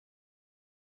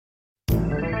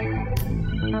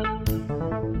What's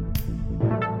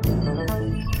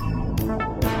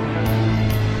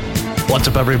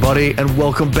up, everybody, and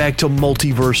welcome back to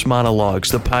Multiverse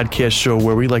Monologues, the podcast show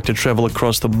where we like to travel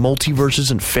across the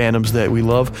multiverses and fandoms that we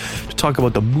love to talk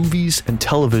about the movies and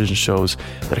television shows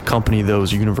that accompany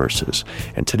those universes.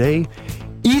 And today,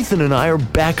 Ethan and I are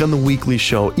back on the weekly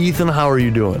show. Ethan, how are you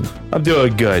doing? I'm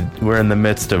doing good. We're in the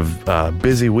midst of a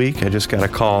busy week. I just got a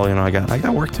call. I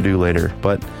got work to do later,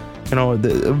 but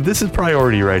this is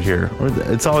priority right here.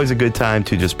 It's always a good time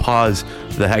to just pause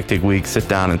the hectic week, sit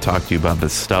down and talk to you about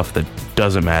this stuff that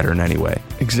doesn't matter in any way.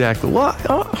 Exactly. Well,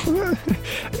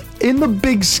 in the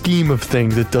big scheme of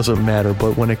things, it doesn't matter.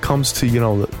 But when it comes to,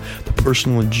 the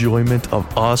personal enjoyment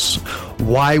of us,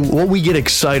 what we get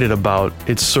excited about,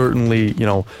 it's certainly,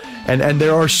 and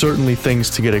there are certainly things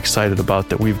to get excited about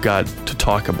that we've got to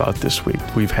talk about this week.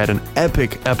 We've had an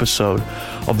epic episode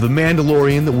of The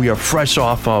Mandalorian that we are fresh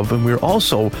off of, and we're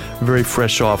also very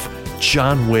fresh off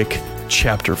John Wick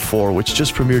Chapter 4, which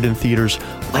just premiered in theaters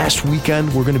last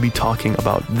weekend. We're going to be talking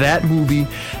about that movie,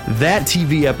 that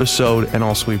TV episode, and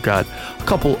also we've got a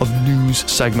couple of news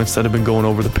segments that have been going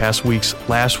over the past weeks.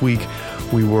 Last week,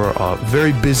 we were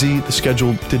very busy. The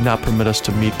schedule did not permit us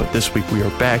to meet, but this week we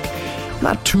are back.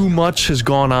 Not too much has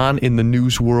gone on in the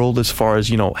news world as far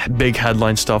as, big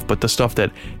headline stuff, but the stuff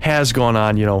that has gone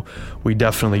on, we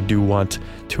definitely do want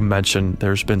to mention.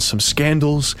 There's been some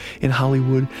scandals in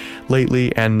Hollywood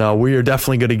lately, and we are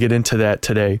definitely going to get into that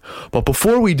today. But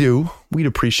before we do, we'd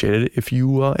appreciate it if you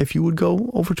would go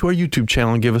over to our YouTube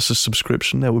channel and give us a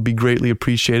subscription. That would be greatly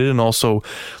appreciated. And also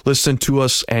listen to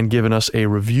us and giving us a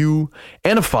review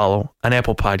and a follow on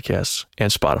Apple Podcasts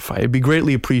and Spotify. It'd be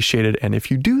greatly appreciated. And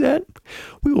if you do that,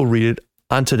 we will read it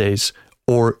on today's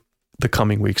or the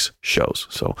coming week's shows.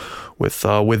 So with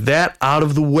that out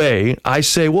of the way, I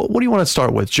say, what do you want to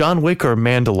start with? John Wick or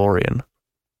Mandalorian?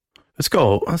 Let's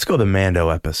go the Mando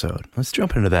episode. Let's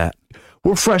jump into that.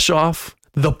 We're fresh off.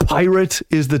 The Pirate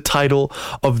is the title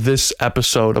of this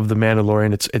episode of The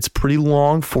Mandalorian. It's pretty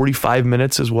long. 45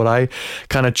 minutes is what I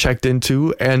kind of checked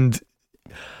into, and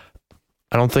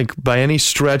I don't think by any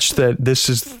stretch that this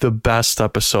is the best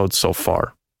episode so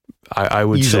far. I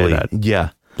would Easily say that.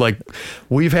 Yeah. Like,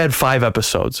 we've had 5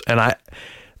 episodes, and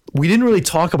we didn't really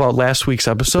talk about last week's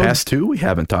episode. Past 2 we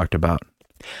haven't talked about.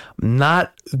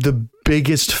 Not the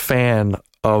biggest fan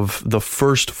of the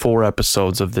first 4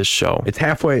 episodes of this show. It's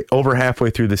over halfway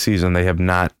through the season. They have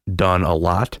not done a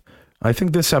lot. I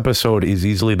think this episode is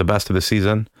easily the best of the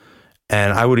season,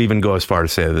 and I would even go as far to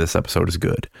say that this episode is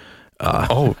good.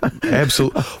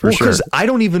 Absolutely. For sure. Because I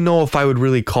don't even know if I would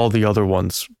really call the other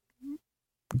ones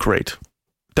great.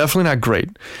 Definitely not great.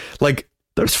 Like,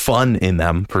 there's fun in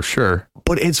them for sure.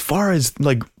 But as far as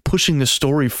like pushing the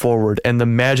story forward and the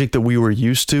magic that we were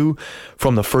used to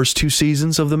from the first 2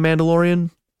 seasons of The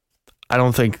Mandalorian, I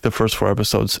don't think the first 4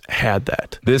 episodes had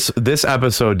that. This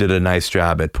episode did a nice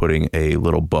job at putting a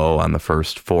little bow on the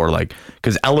first 4,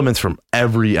 because elements from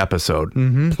every episode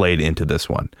played into this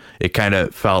one. It kind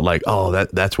of felt like, oh,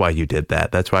 that's why you did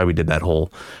that. That's why we did that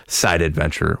whole side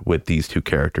adventure with these 2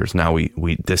 characters. Now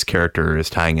this character is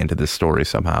tying into this story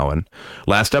somehow. And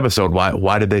last episode,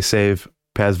 why did they save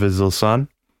Paz Vizslá's son?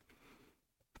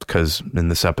 Because in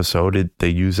this episode, they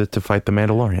use it to fight the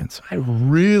Mandalorians. I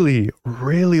really,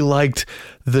 really liked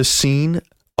the scene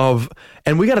of,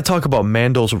 and we got to talk about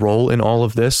Mando's role in all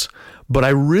of this, but I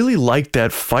really liked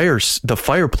that the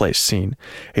fireplace scene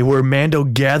where Mando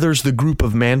gathers the group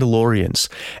of Mandalorians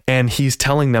and he's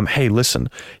telling them, hey, listen,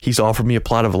 he's offered me a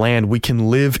plot of land. We can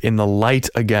live in the light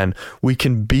again. We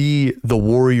can be the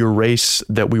warrior race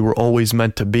that we were always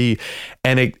meant to be.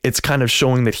 And it's kind of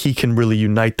showing that he can really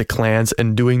unite the clans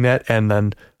and doing that. And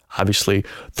then obviously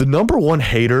the number one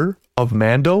hater of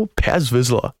Mando, Paz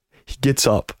Vizsla. He gets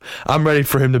up. I'm ready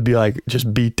for him to be like,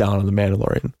 just beat down on the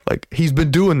Mandalorian. Like, he's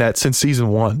been doing that since season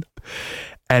 1.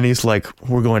 And he's like,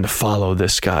 we're going to follow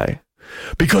this guy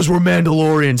because we're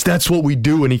Mandalorians. That's what we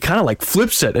do. And he kind of like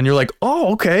flips it. And you're like,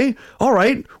 oh, okay. All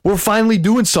right. We're finally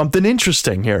doing something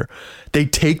interesting here. They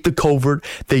take the covert.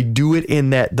 They do it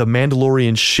in the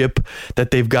Mandalorian ship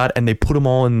that they've got. And they put them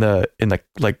all in the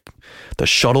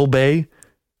shuttle bay.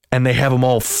 And they have them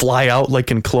all fly out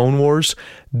like in Clone Wars.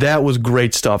 That was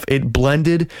great stuff. It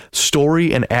blended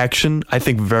story and action, I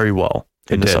think, very well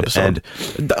in this episode.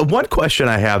 And one question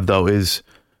I have, though, is,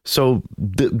 so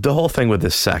the whole thing with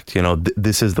this sect,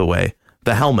 this is the way.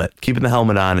 The helmet, keeping the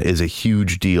helmet on is a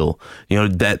huge deal.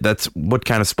 That's what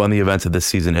kind of spun the events of this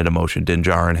season into motion. Din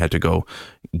Djarin had to go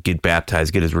get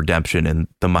baptized, get his redemption in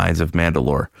the mines of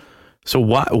Mandalore. So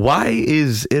why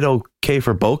is it okay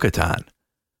for Bo-Katan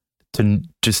to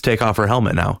just take off her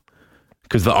helmet now?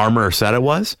 because the armorer said it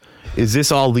was. Is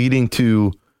this all leading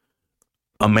to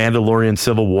a Mandalorian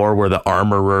civil war where the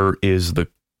armorer is the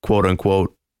quote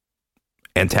unquote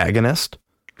antagonist?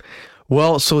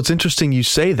 Well, so it's interesting you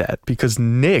say that, because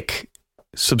Nick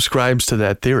subscribes to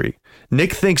that theory.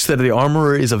 Nick thinks that the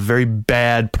armorer is a very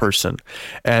bad person,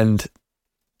 and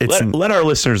let our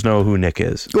listeners know who Nick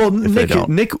is. Well,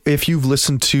 Nick, if you've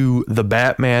listened to the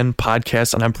Batman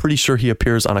podcast, and I'm pretty sure he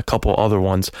appears on a couple other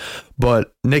ones,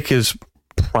 but Nick is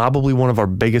probably one of our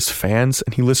biggest fans,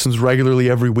 and he listens regularly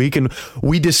every week, and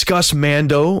we discuss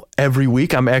Mando every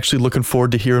week. I'm actually looking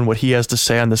forward to hearing what he has to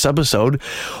say on this episode,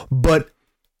 but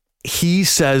he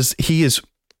says he is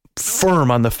firm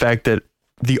on the fact that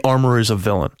the armorer is a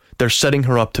villain. They're setting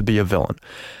her up to be a villain.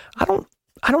 I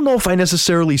don't know if I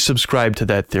necessarily subscribe to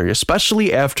that theory,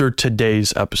 especially after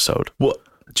today's episode. Well,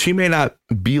 she may not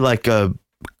be like a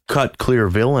cut clear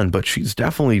villain, but she's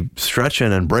definitely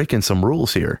stretching and breaking some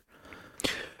rules here.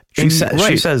 She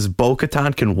says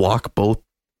Bo-Katan can walk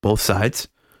both sides.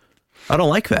 I don't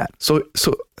like that. So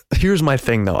here's my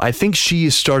thing, though. I think she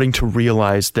is starting to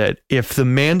realize that if the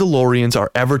Mandalorians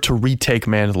are ever to retake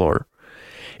Mandalore,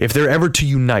 if they're ever to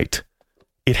unite,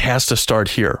 it has to start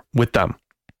here with them.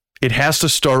 It has to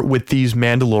start with these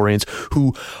Mandalorians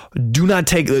who do not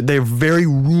they're very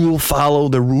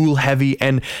they're rule heavy,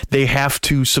 and they have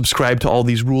to subscribe to all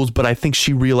these rules. But I think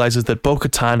she realizes that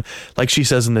Bo-Katan, like she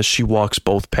says in this, she walks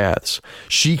both paths.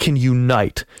 She can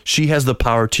unite. She has the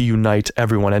power to unite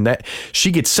everyone, and that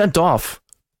she gets sent off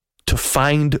to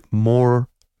find more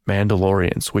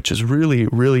Mandalorians, which is really,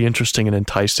 really interesting and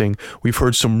enticing. We've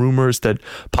heard some rumors that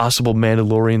possible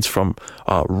Mandalorians from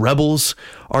Rebels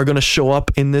are going to show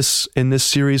up in this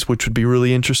series, which would be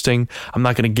really interesting. I'm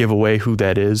not going to give away who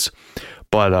that is,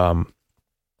 but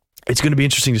it's going to be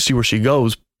interesting to see where she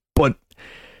goes. But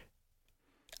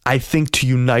I think to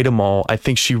unite them all, I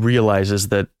think she realizes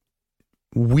that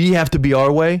we have to be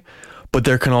our way, but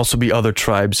there can also be other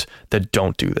tribes that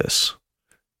don't do this.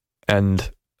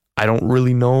 And I don't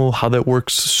really know how that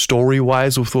works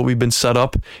story-wise with what we've been set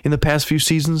up in the past few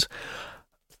seasons.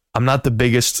 I'm not the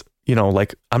biggest,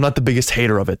 I'm not the biggest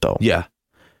hater of it, though. Yeah.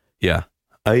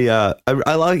 I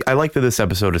like that this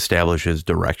episode establishes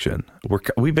direction.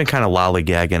 We've been kind of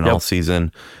lollygagging all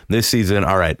season. This season,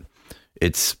 all right,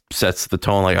 it sets the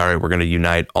tone like, all right, we're going to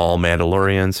unite all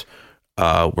Mandalorians.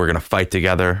 We're going to fight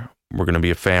together. We're going to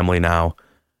be a family now.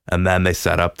 And then they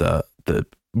set up the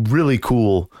really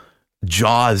cool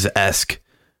Jaws-esque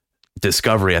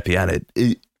discovery at the end.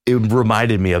 It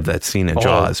reminded me of that scene in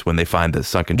Jaws when they find the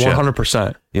sunken ship.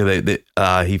 100%.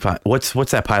 He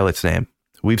what's that pilot's name?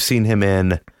 We've seen him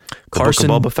in Carson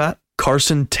Book of Boba Fett.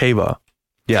 Carson Teva.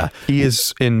 Yeah, he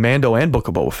is in Mando and Book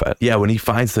of Boba Fett. Yeah, when he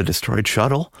finds the destroyed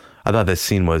shuttle, I thought that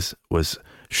scene was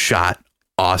shot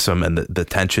awesome, and the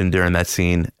tension during that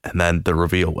scene, and then the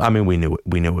reveal. I mean, we knew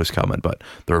it was coming, but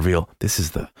the reveal. This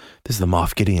is the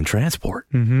Moff Gideon transport.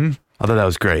 Mm-hmm. I thought that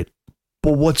was great.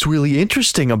 But what's really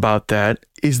interesting about that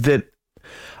is that,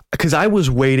 because I was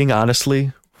waiting,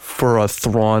 honestly, for a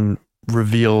Thrawn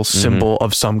reveal symbol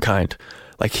of some kind.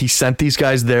 Like, he sent these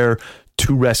guys there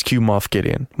to rescue Moff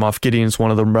Gideon. Moff Gideon is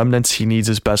one of the remnants. He needs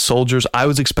his best soldiers. I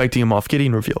was expecting a Moff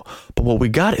Gideon reveal. But what we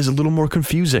got is a little more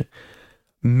confusing.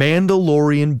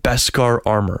 Mandalorian Beskar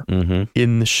armor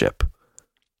in the ship.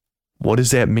 What does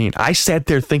that mean? I sat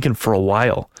there thinking for a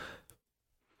while.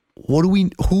 Who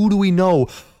do we know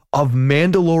of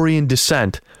Mandalorian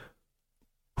descent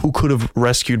who could have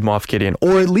rescued Moff Gideon,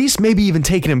 or at least maybe even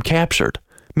taken him captured?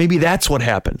 Maybe that's what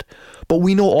happened. But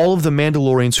we know all of the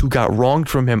Mandalorians who got wronged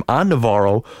from him on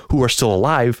Navarro, who are still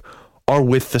alive, are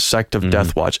with the sect of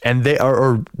Death Watch, and they are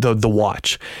or the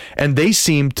Watch, and they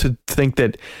seem to think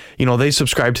that, they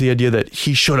subscribe to the idea that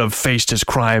he should have faced his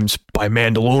crimes by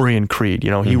Mandalorian creed.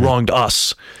 He wronged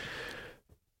us.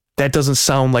 That doesn't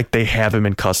sound like they have him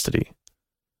in custody.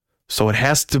 So it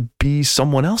has to be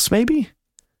someone else, maybe?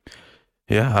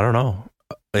 Yeah, I don't know.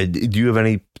 Do you have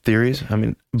any theories? I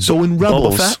mean, so in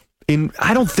Rebels,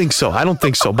 I don't think so.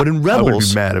 But in Rebels, I would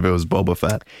be mad if it was Boba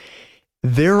Fett.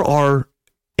 There are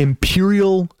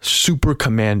Imperial super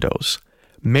commandos,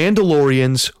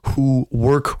 Mandalorians who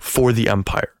work for the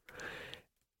Empire,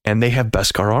 and they have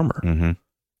Beskar armor.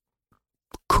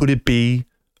 Could it be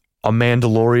a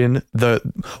Mandalorian?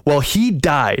 He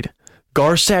died.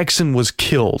 Gar Saxon was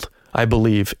killed, I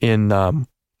believe, in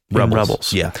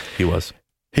Rebels. Yeah, he was.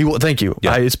 Thank you.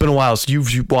 Yeah. It's been a while. So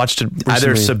you've watched it recently.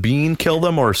 Either Sabine killed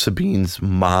him or Sabine's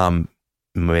mom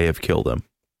may have killed him.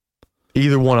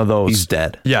 Either one of those. He's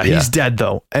dead. Yeah, he's dead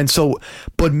though. And so,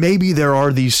 but maybe there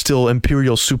are these still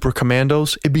Imperial super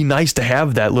commandos. It'd be nice to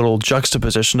have that little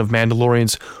juxtaposition of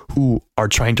Mandalorians who are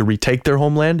trying to retake their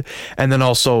homeland, and then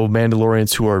also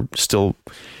Mandalorians who are still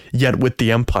yet with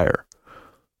the Empire.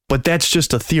 But that's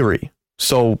just a theory.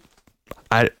 So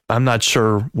I'm not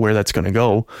sure where that's going to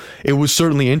go. It was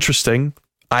certainly interesting.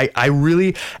 I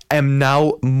really am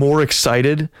now more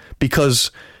excited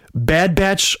because Bad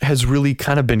Batch has really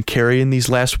kind of been carrying these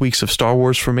last weeks of Star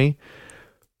Wars for me.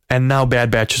 And now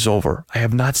Bad Batch is over. I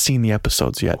have not seen the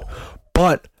episodes yet,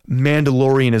 but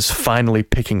Mandalorian is finally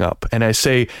picking up. And I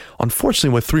say,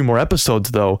 unfortunately, with 3 more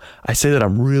episodes, though, I say that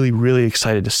I'm really, really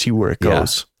excited to see where it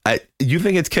goes. You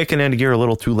think it's kicking into gear a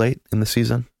little too late in the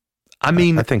season? I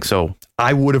mean, I think so.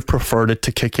 I would have preferred it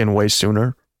to kick in way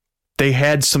sooner. They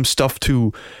had some stuff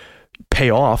to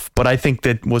pay off, but I think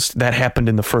that happened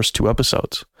in the first 2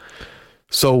 episodes.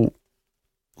 So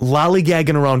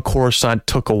lollygagging around Coruscant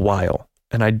took a while,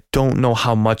 and I don't know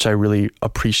how much I really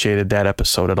appreciated that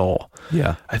episode at all.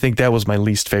 Yeah. I think that was my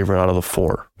least favorite out of the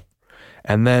 4.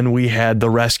 And then we had the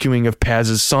rescuing of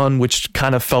Paz's son, which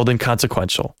kind of felt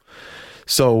inconsequential.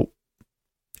 So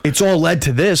it's all led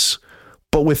to this,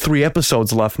 but with 3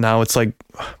 episodes left now, it's like,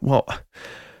 well,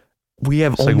 we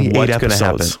have only 8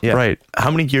 episodes. Yeah. Right.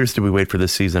 How many years did we wait for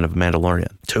this season of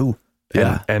Mandalorian? 2.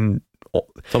 Yeah. And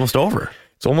it's almost over.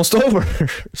 It's almost over.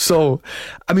 So,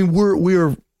 I mean,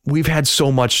 we've had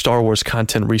so much Star Wars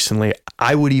content recently.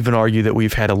 I would even argue that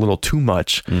we've had a little too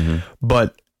much,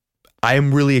 but I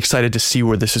am really excited to see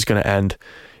where this is going to end,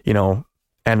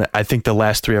 and I think the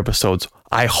last 3 episodes,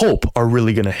 I hope, are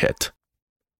really going to hit.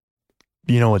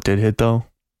 You know what did hit though?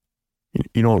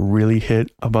 You know what really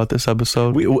hit about this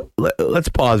episode? Let's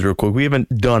pause real quick. We haven't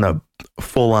done a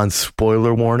full-on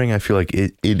spoiler warning. I feel like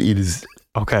it is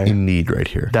in need right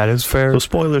here. That is fair. So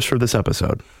spoilers for this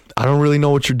episode. I don't really know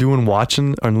what you're doing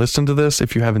watching or listening to this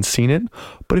if you haven't seen it,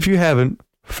 but if you haven't,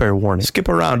 fair warning. Skip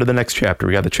around to the next chapter.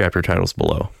 We got the chapter titles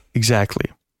below. Exactly.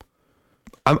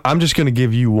 I'm just going to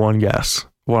give you one guess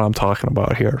what I'm talking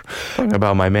about here. Talking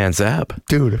about my man Zeb.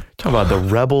 Dude. Talking about the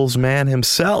Rebels man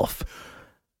himself.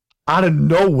 Out of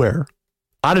nowhere.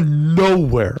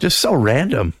 Just so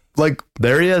random. Like,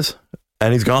 there he is.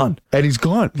 And he's gone. Like,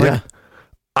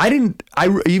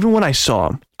 even when I saw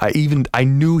him, I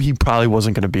knew he probably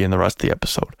wasn't going to be in the rest of the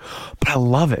episode, but I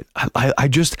love it.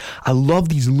 I love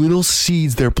these little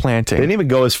seeds they're planting. They didn't even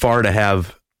go as far to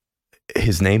have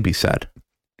his name be said.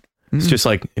 It's just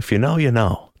like, if you know, you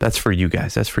know. That's for you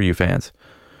guys. That's for you fans.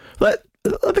 Let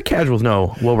the casuals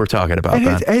know what we're talking about.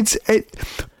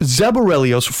 Zeb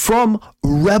Orrelios from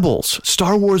Rebels,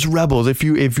 Star Wars Rebels. If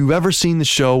you've ever seen the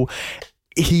show,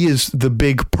 he is the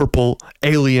big purple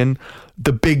alien,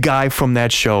 the big guy from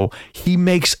that show. He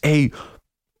makes a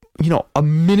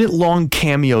minute-long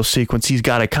cameo sequence. He's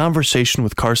got a conversation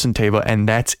with Carson Teva, and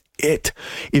that's it.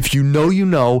 If you know, you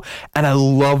know. And I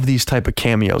love these type of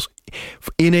cameos.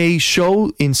 In a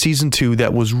show in season 2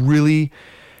 that was really,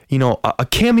 a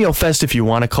cameo fest, if you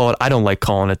want to call it. I don't like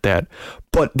calling it that.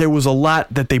 But there was a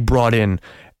lot that they brought in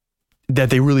that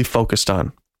they really focused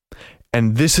on.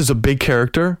 And this is a big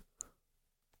character.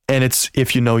 And it's,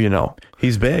 if you know, you know.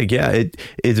 He's big, yeah.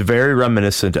 It's very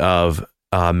reminiscent of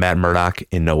Matt Murdock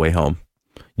in No Way Home.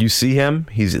 You see him,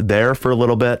 he's there for a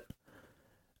little bit.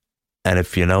 And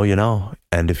if you know, you know.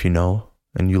 And if you know,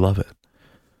 and you love it.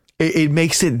 It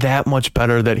makes it that much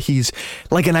better that he's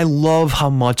like, and I love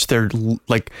how much they're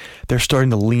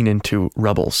starting to lean into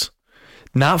Rebels.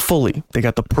 Not fully. They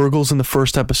got the Purgles in the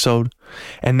first episode,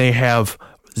 and they have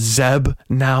Zeb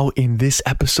now in this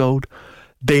episode.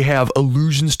 They have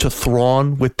allusions to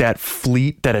Thrawn with that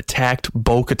fleet that attacked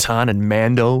Bo-Katan and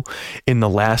Mando in the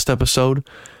last episode.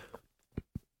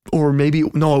 Or maybe,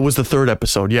 no, it was the 3rd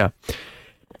episode, yeah.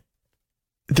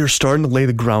 They're starting to lay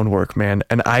the groundwork, man.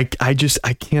 And I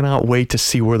cannot wait to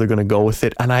see where they're going to go with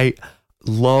it. And I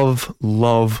love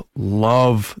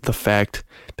the fact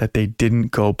that they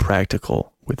didn't go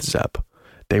practical with Zeb.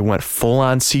 They went full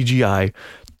on CGI,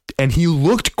 and he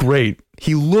looked great.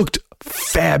 He looked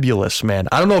fabulous, man.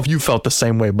 I don't know if you felt the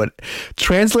same way, but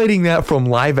translating that from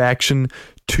live action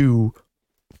to,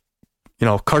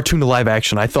 cartoon to live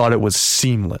action, I thought it was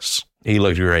seamless. He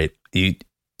looked great.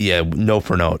 Note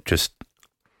for note, just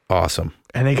awesome.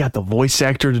 And they got the voice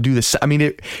actor to do this. I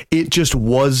mean, it just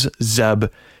was Zeb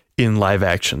in live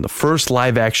action. The first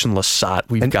live action Lasat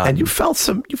we've got. And you felt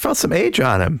some age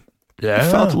on him. Yeah.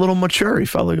 He felt a little mature. He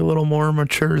felt like a little more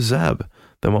mature Zeb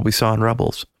than what we saw in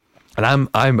Rebels. And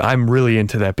I'm really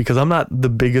into that because I'm not the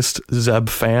biggest Zeb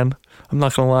fan. I'm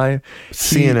not gonna lie.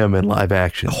 Seeing him in live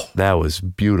action, that was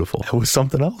beautiful. It was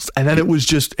something else. And then it was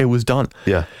done.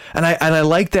 Yeah. And I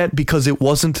like that because it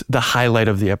wasn't the highlight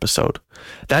of the episode.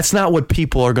 That's not what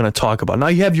people are gonna talk about. Now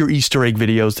you have your Easter egg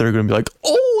videos that are gonna be like,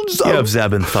 oh, Zeb. You have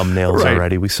Zeb in thumbnails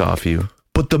already. We saw a few.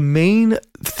 But the main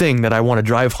thing that I want to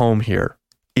drive home here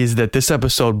is that this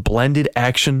episode blended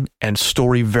action and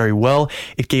story very well.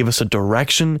 It gave us a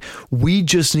direction. We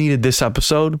just needed this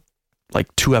episode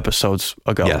like 2 episodes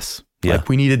ago. Yes. Yeah. Like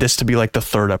we needed this to be like the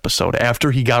 3rd episode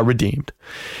after he got redeemed.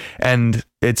 And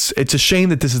it's a shame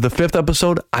that this is the 5th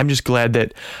episode. I'm just glad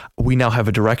that we now have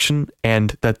a direction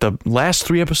and that the last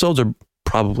 3 episodes are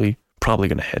probably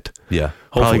going to hit. Yeah.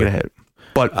 Probably going to hit.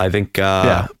 But I think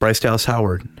Bryce Dallas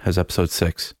Howard has episode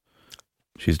 6.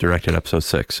 She's directed episode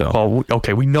 6. So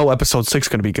okay, we know episode 6 is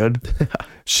going to be good.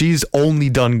 She's only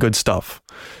done good stuff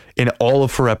in all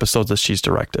of her episodes that she's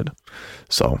directed.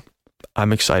 So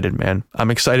I'm excited, man. I'm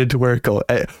excited to where it goes.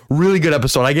 Really good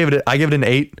episode. I give it an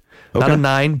 8, not a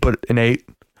 9, but an 8.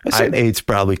 I say an 8's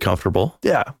probably comfortable.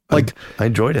 Yeah, like I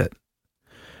enjoyed it.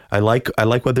 I like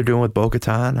what they're doing with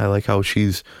Bo-Katan. I like how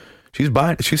she's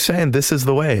saying this is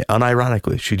the way.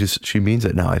 Unironically, she means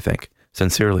it now. I think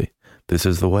sincerely, this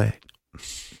is the way.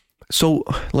 So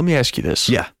let me ask you this.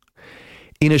 Yeah,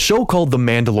 in a show called The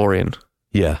Mandalorian.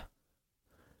 Yeah.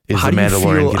 Is the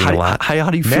Mandalorian getting a lot? How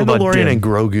do you feel about Mandalorian and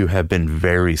Grogu have been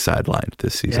very sidelined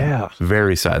this season. Yeah.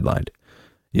 Very sidelined.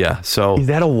 Yeah. So is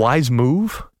that a wise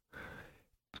move?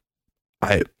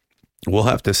 We'll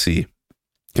have to see.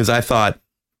 Because I thought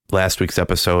last week's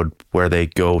episode where they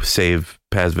go save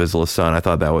Paz Vizsla's son, I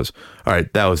thought that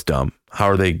was dumb. How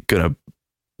are they going to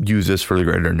use this for the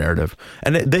greater narrative?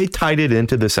 And they tied it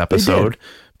into this episode.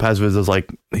 Paz Vizsla's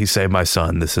like, he saved my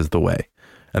son. This is the way.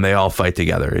 And they all fight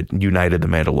together. It united the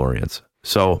Mandalorians.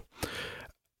 So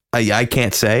I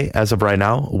can't say as of right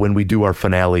now, when we do our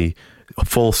finale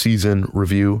full season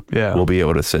review, we'll be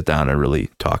able to sit down and really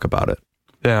talk about it.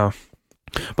 Yeah.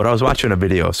 But I was watching a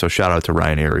video. So shout out to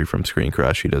Ryan Airy from Screen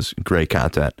Crush. He does great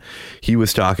content. He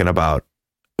was talking about,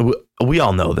 we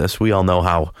all know this. We all know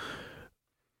how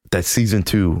that season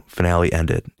 2 finale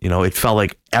ended. You know, it felt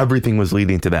like everything was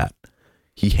leading to that.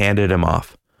 He handed him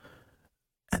off.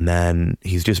 And then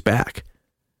he's just back.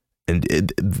 And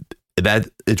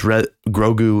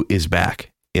Grogu is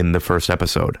back in the first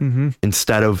episode. Mm-hmm.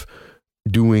 Instead of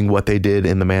doing what they did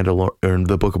in the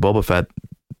the Book of Boba Fett.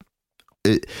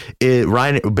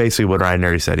 Basically what Ryan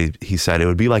Airy said, he said it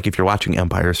would be like if you're watching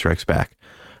Empire Strikes Back.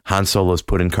 Han Solo's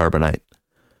put in carbonite.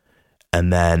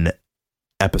 And then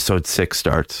episode 6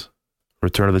 starts,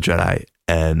 Return of the Jedi,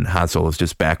 and Han Solo's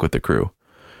just back with the crew.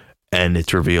 And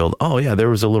it's revealed, oh yeah, there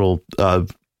was a little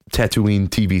Tatooine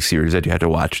TV series that you had to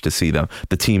watch to see the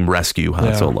team rescue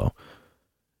Han Solo.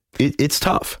 It's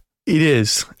tough. It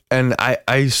is. And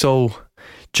so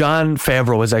Jon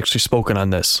Favreau has actually spoken on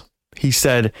this. He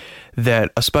said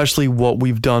that especially what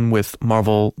we've done with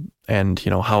Marvel and, you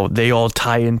know, how they all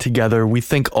tie in together, we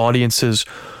think audiences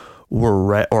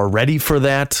were ready for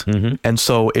that. Mm-hmm. And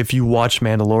so if you watch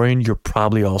Mandalorian, you're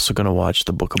probably also going to watch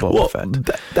the Book of Boba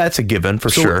Fett. That's a given for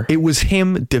sure. It was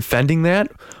him defending that,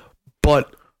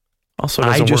 but also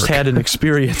I just had an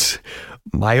experience.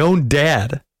 My own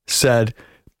dad said,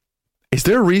 is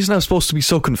there a reason I'm supposed to be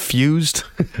so confused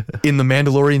in The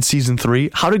Mandalorian season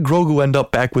 3? How did Grogu end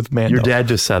up back with Mando? Your dad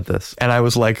just said this. And I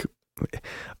was like,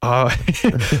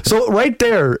 so right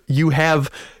there,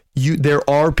 there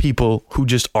are people who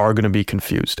just are going to be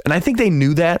confused. And I think they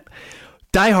knew that.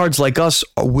 Diehards like us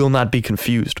will not be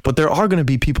confused, but there are going to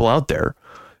be people out there.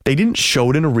 They didn't show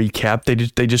it in a recap.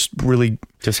 They just really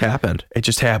happened. It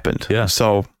just happened. Yeah.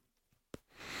 So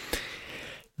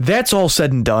that's all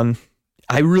said and done.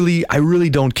 I really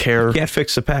don't care. You can't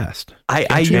fix the past.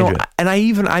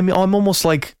 I'm almost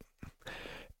like,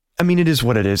 I mean, it is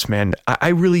what it is, man. I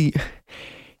really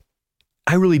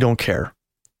don't care.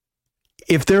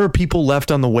 If there are people left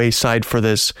on the wayside for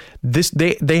this,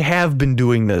 they have been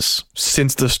doing this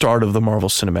since the start of the Marvel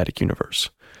Cinematic Universe.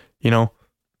 You know,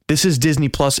 this is Disney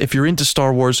Plus. If you're into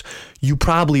Star Wars, you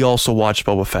probably also watch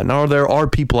Boba Fett. Now, there are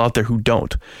people out there who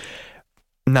don't.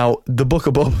 Now, the Book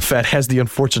of Boba Fett has the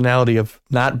unfortunality of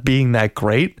not being that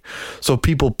great, so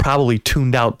people probably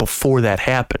tuned out before that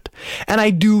happened. And I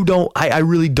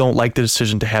really don't like the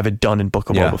decision to have it done in Book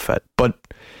of Boba Fett. But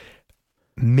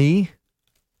me,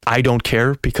 I don't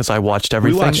care because I watched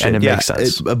everything and it makes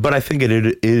sense. But I think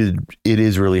it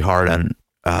is really hard on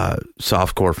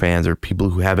softcore fans or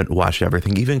people who haven't watched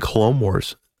everything. Even Clone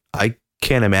Wars, I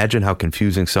can't imagine how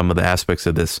confusing some of the aspects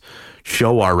of this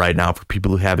show are right now for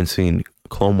people who haven't seen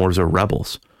Clone Wars or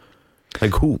Rebels.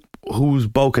 Like who's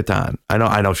Bo-Katan?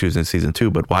 I know she was in season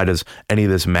 2, but why does any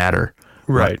of this matter?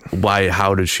 Right.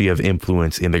 How does she have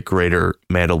influence in the greater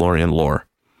Mandalorian lore?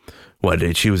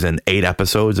 She was in 8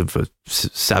 episodes of a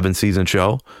 7-season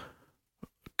show?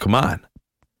 Come on.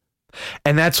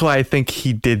 And that's why I think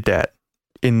he did that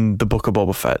in the Book of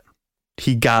Boba Fett.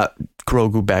 He got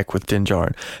Grogu back with Din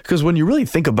Djarin. Because when you really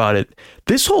think about it,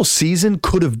 this whole season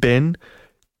could have been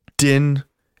Din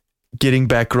getting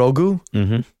back Grogu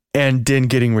and Din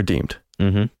getting redeemed.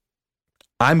 Mm-hmm.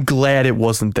 I'm glad it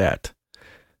wasn't that.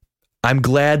 I'm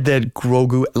glad that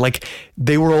Grogu, like,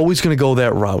 they were always going to go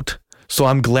that route. So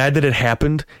I'm glad that it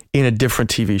happened in a different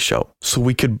TV show. So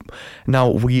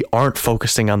we aren't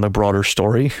focusing on the broader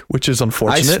story, which is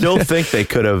unfortunate. I still think they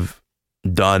could have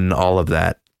done all of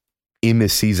that in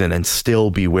this season and still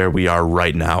be where we are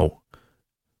right now,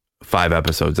 5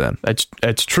 episodes in.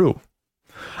 That's true.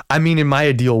 I mean, in my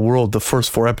ideal world, the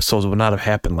first 4 episodes would not have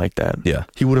happened like that. Yeah.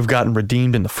 He would have gotten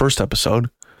redeemed in the first episode.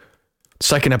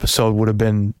 Second episode would have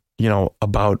been,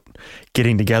 about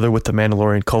getting together with the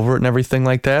Mandalorian covert and everything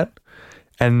like that.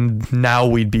 And now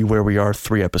we'd be where we are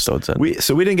 3 episodes in.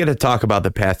 So we didn't get to talk about the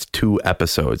past 2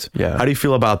 episodes. Yeah. How do you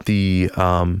feel about the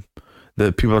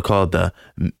people are called the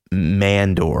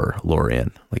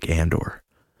Mandalorian, like Andor?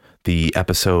 The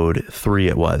episode 3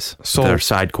 it was. So their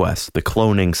side quest, the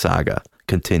cloning saga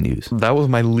continues. That was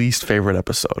my least favorite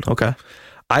episode. Okay.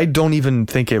 I don't even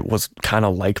think it was kind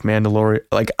of like Mandalorian,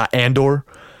 like Andor.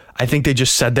 I think they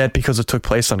just said that because it took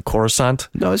place on Coruscant.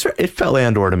 No, it felt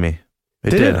Andor to me.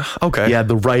 It did. Okay. Yeah,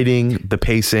 the writing, the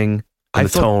pacing, and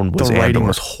the tone was the writing Andor.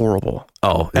 was horrible.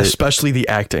 Oh, especially the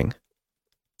acting.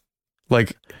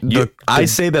 Like I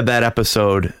say that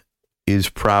episode is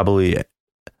probably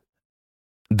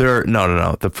there.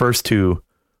 No. The first 2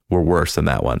 were worse than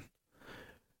that one.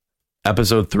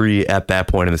 Episode 3 at that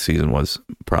point in the season was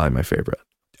probably my favorite.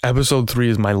 Episode 3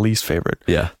 is my least favorite.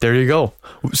 Yeah. There you go.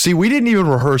 See, we didn't even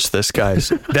rehearse this, guys.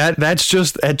 that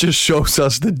just shows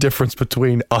us the difference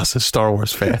between us as Star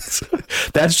Wars fans.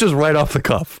 That's just right off the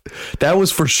cuff. That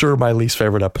was for sure my least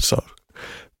favorite episode.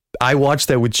 I watched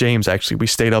that with James, actually. We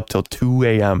stayed up till 2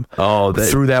 a.m. Oh,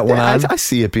 threw that one on. I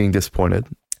see it being disappointed.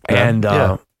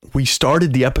 And we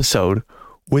started the episode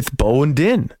with Bo and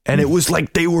Din. And it was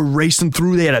like they were racing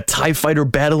through. They had a TIE fighter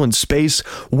battle in space.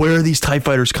 Where are these TIE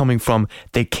fighters coming from?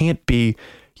 They can't be,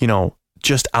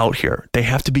 just out here. They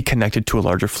have to be connected to a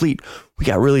larger fleet. We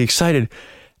got really excited.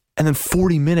 And then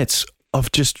 40 minutes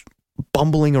of just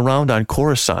bumbling around on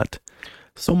Coruscant.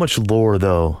 So much lore,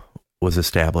 though, was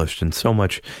established. And so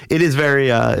much. It is very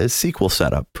a sequel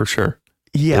setup, for sure.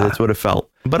 Yeah. That's what it felt.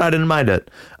 But I didn't mind it.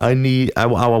 I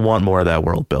want more of that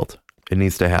world built. It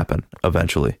needs to happen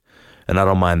eventually. And I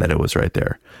don't mind that it was right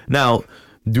there. Now,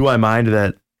 do I mind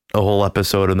that a whole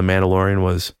episode of The Mandalorian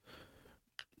was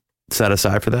set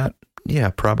aside for that? Yeah,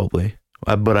 probably.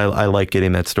 But I like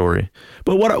getting that story.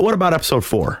 But what about episode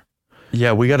 4?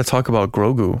 Yeah, we got to talk about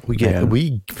Grogu.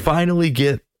 We finally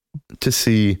get to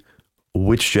see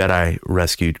which Jedi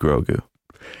rescued Grogu.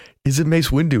 Is it Mace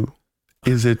Windu?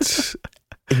 Is it,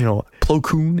 Plo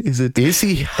Koon? Is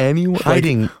he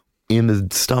hiding in the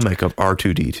stomach of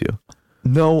R2-D2?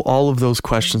 No, all of those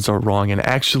questions are wrong. And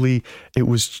actually, it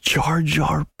was Jar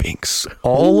Jar Binks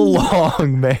all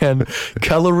along, man.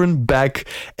 Kelleran Beck,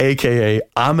 a.k.a.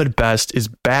 Ahmed Best, is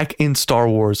back in Star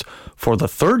Wars for the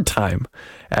 3rd time,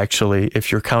 actually,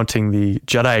 if you're counting the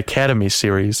Jedi Academy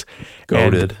series.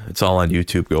 Goated. It's all on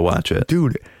YouTube. Go watch it.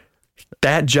 Dude,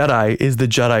 that Jedi is the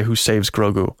Jedi who saves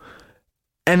Grogu.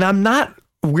 And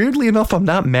weirdly enough, I'm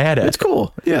not mad at it. It's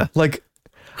cool. Yeah. Like,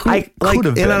 I could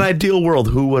have been. In an ideal world,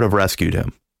 who would have rescued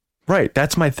him? Right.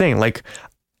 That's my thing. Like,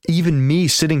 even me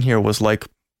sitting here was like,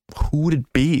 who would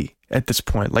it be at this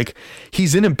point? Like,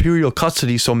 he's in Imperial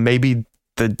custody, so maybe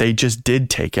they just did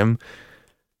take him.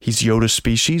 He's Yoda's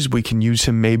species. We can use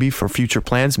him maybe for future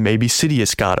plans. Maybe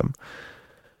Sidious got him.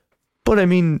 But I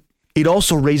mean, it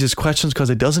also raises questions because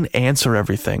it doesn't answer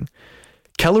everything.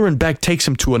 Kelleran Beck takes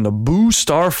him to a Naboo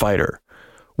starfighter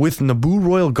with Naboo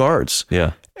Royal Guards.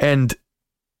 Yeah. And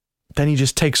then he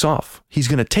just takes off. He's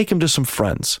going to take him to some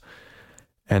friends.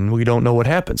 And we don't know what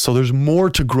happens. So there's more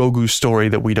to Grogu's story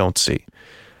that we don't see.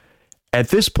 At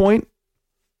this point,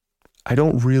 I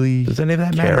don't really Does any of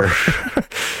that care.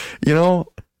 matter?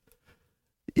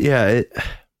 Yeah.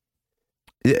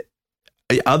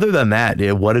 Other than that,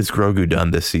 what has Grogu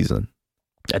done this season?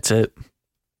 That's it.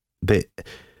 They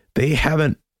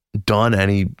haven't done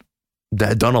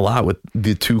a lot with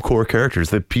the 2 core characters,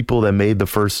 the people that made the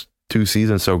first 2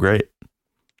 seasons so great.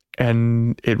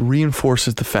 And it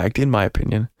reinforces the fact, in my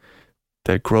opinion,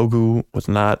 that Grogu was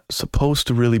not supposed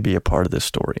to really be a part of this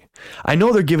story. I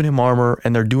know they're giving him armor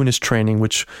and they're doing his training,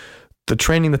 which the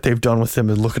training that they've done with him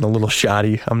is looking a little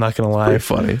shoddy. I'm not going to lie. Pretty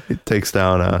funny. It takes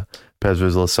down Pez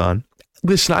Vizsla's son.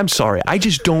 Listen, I'm sorry. I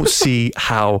just don't see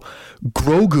how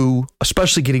Grogu,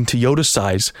 especially getting to Yoda's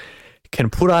size, can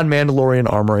put on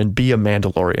Mandalorian armor and be a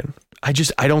Mandalorian.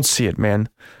 I don't see it, man.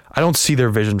 I don't see their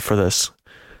vision for this.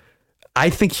 I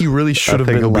think he really should have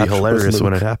been. It'll be hilarious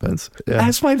when it happens. Yeah.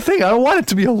 That's my thing. I don't want it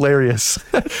to be hilarious.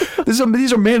 These are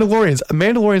Mandalorians.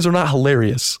 Mandalorians are not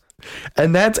hilarious.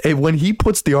 And that's when he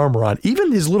puts the armor on,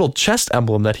 even his little chest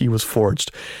emblem that he was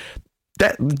forged,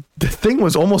 that the thing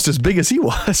was almost as big as he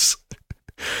was.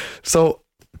 So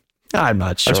I'm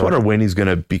not sure. I just wonder when he's going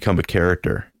to become a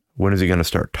character. When is he going to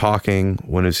start talking?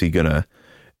 When is he going to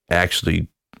actually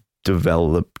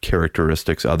develop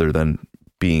characteristics other than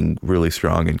being really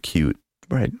strong and cute?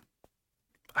 Right.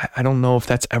 I don't know if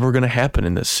that's ever going to happen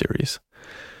in this series.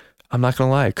 I'm not going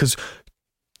to lie. Because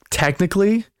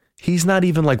technically, he's not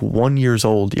even like 1 year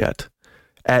old yet.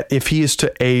 If he is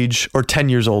to age, or 10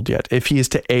 years old yet, if he is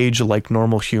to age like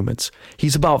normal humans.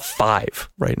 He's about 5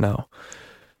 right now.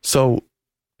 So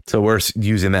we're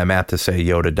using that math to say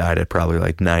Yoda died at probably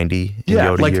like 90 in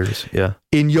Yoda years. Yeah.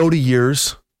 In Yoda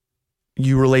years,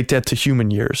 you relate that to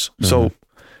human years. Mm-hmm. So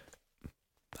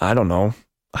I don't know.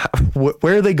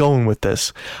 Where are they going with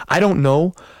this? I don't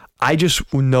know. I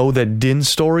just know that Din's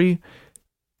story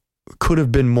could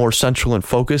have been more central and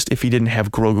focused if he didn't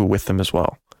have Grogu with him as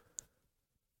well.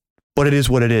 But it is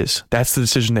what it is. That's the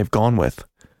decision they've gone with.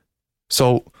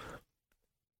 So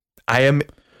I am.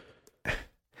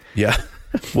 Yeah.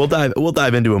 We'll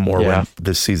dive into it more when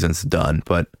this season's done.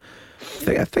 But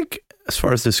I think as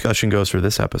far as discussion goes for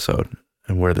this episode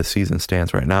and where the season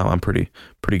stands right now, I'm pretty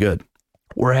good.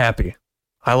 We're happy.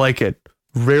 I like it.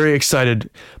 Very excited.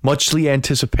 Muchly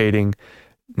anticipating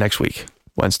next week,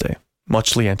 Wednesday.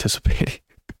 Muchly anticipating.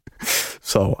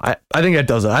 So I think that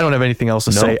does it. I don't have anything else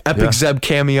to say. Epic Zeb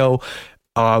cameo.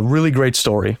 Really great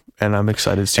story. And I'm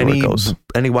excited to see where it goes.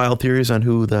 Any wild theories on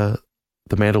who the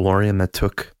Mandalorian that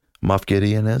took Moff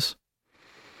Gideon is?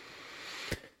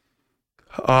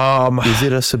 Is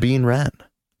it a Sabine Wren?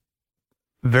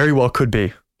 Very well could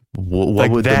be. What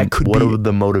would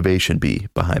the motivation be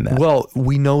behind that? Well,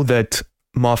 we know that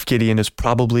Moff Gideon is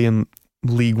probably in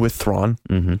league with Thrawn.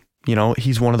 Mm-hmm. You know,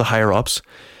 he's one of the higher ups.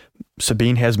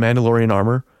 Sabine has Mandalorian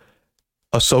armor.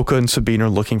 Ahsoka and Sabine are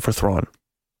looking for Thrawn.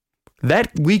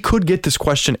 That we could get this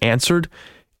question answered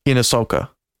in Ahsoka.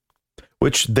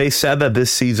 Which they said that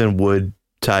this season would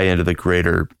tie into the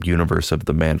greater universe of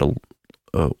the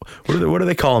what are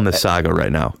they calling this saga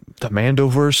right now? The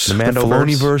Mandoverse, the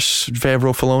Filoniverse,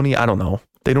 Favreau Filoni. I don't know.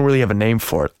 They don't really have a name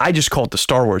for it. I just call it the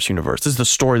Star Wars universe. This is the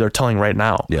story they're telling right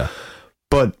now. Yeah.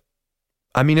 But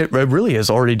I mean, it really has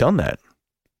already done that.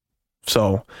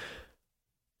 So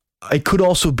it could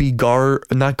also be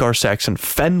not Gar Saxon,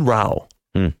 Fen Rao.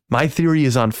 My theory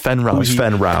is on Fen Rao. Who's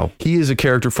Fen Rao? He is a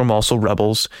character from also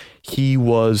Rebels. He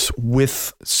was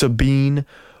with Sabine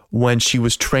when she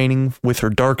was training with her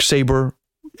Darksaber,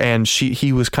 and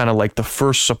he was kind of like the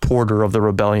first supporter of the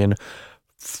rebellion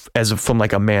from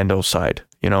like a Mando side,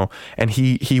 you know. And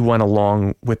he went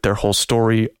along with their whole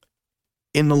story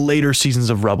in the later seasons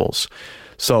of Rebels.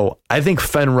 So I think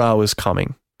Fen Rao is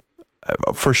coming.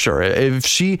 For sure. If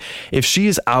she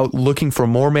is out looking for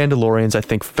more Mandalorians, I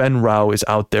think Fen Rao is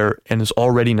out there and is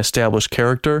already an established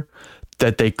character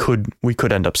that we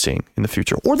could end up seeing in the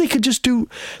future. Or they could do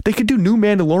new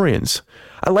Mandalorians.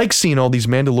 I like seeing all these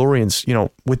Mandalorians, you know,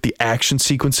 with the action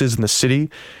sequences in the city,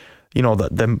 you know,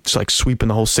 them just like sweeping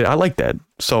the whole city. I like that.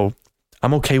 So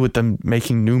I'm okay with them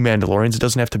making new Mandalorians. It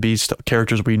doesn't have to be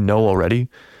characters we know already.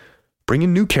 Bring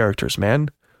in new characters, man.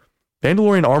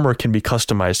 Mandalorian armor can be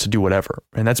customized to do whatever,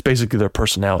 and that's basically their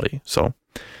personality. So,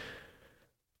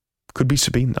 could be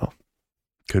Sabine though.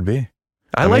 Could be.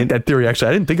 I like that theory. Actually,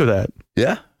 I didn't think of that.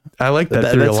 Yeah, I like that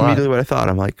theory a lot. That's immediately what I thought.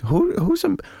 I'm like, what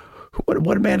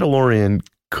Mandalorian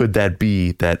could that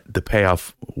be that the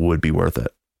payoff would be worth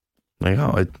it? Like,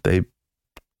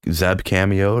 Zeb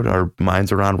cameoed. Our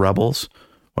minds are on Rebels.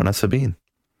 Why not Sabine?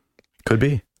 Could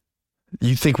be.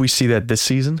 You think we see that this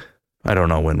season? I don't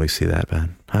know when we see that,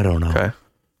 Ben. I don't know. Okay.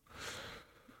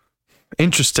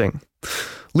 Interesting.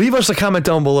 Leave us a comment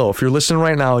down below if you're listening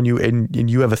right now and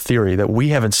you have a theory that we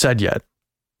haven't said yet.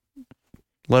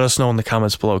 Let us know in the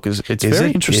comments below because it's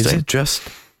very interesting. Is it just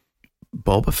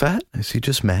Boba Fett? Is he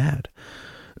just mad?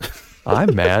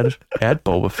 I'm mad at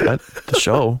Boba Fett, the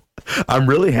show. I'm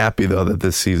really happy though that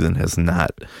this season has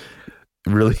not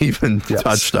really even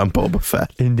touched on Boba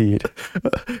Fett. Indeed.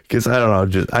 Because I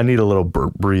don't know, I need a little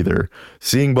breather.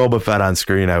 Seeing Boba Fett on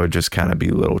screen, I would just kind of be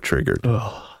a little triggered.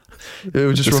 Ugh. It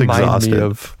would just remind exhausted. me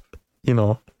of,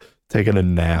 taking a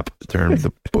nap during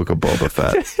the book of Boba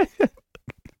Fett.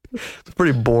 It's a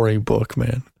pretty boring book,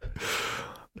 man.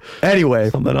 Anyway.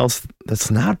 Something else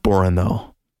that's not boring,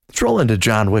 though. Let's roll into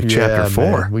John Wick Chapter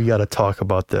 4. Man, we got to talk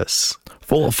about this.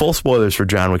 Full spoilers for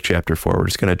John Wick Chapter 4. We're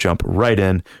just going to jump right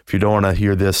in. If you don't want to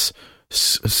hear this,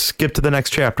 skip to the next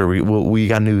chapter. We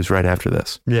got news right after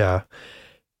this. Yeah.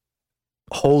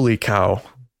 Holy cow.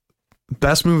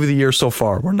 Best movie of the year so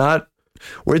far.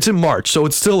 It's in March, so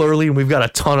it's still early and we've got a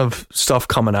ton of stuff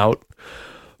coming out.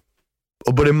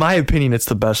 But in my opinion, it's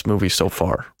the best movie so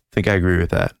far. I think I agree with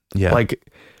that. Yeah. Like,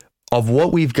 of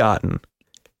what we've gotten,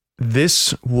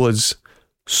 this was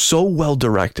so well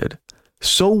directed,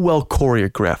 so well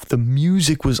choreographed. The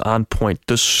music was on point.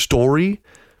 The story,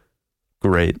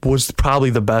 great, was probably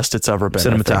the best it's ever been.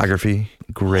 Cinematography,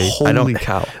 great. Holy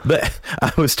cow. But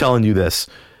I was telling you this,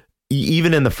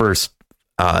 even in the first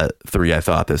 3, I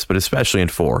thought this, but especially in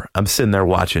 4, I'm sitting there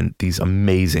watching these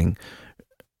amazing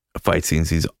fight scenes,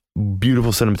 these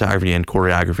beautiful cinematography and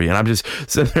choreography, and I'm just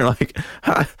sitting there like,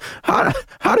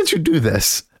 how did you do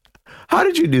this? How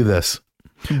did you do this?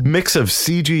 Mix of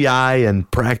CGI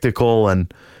and practical,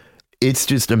 and it's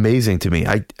just amazing to me.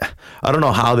 I don't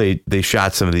know how they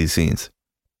shot some of these scenes.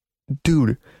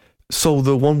 Dude, so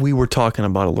the one we were talking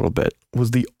about a little bit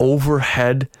was the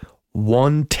overhead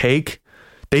one take.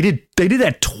 They did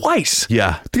that twice.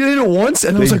 Yeah. They did it once,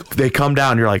 and I was like, they come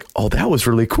down, you're like, oh, that was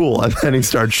really cool. And then he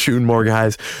starts shooting more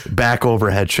guys, back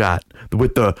overhead shot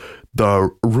with the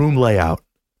room layout.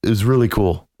 It was really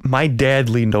cool. My dad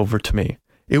leaned over to me.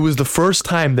 It was the first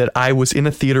time that I was in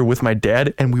a theater with my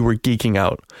dad and we were geeking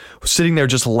out. Sitting there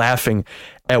just laughing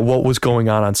at what was going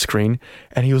on screen.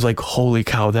 And he was like, holy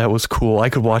cow, that was cool. I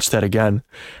could watch that again.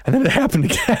 And then it happened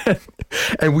again.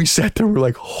 And we sat there, we're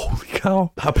like, holy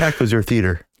cow. How packed was your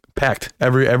theater? Packed.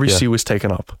 Every seat was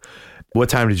taken up. What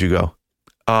time did you go?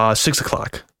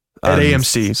 6:00 at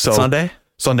AMC. So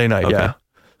Sunday night, okay. Yeah.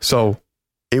 So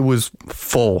it was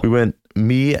full. We went,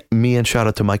 me and shout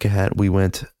out to Micah Hat, we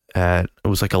went at, it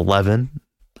was like 11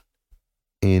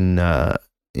 in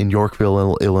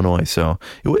Yorkville, Illinois. So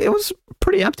it was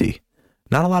pretty empty.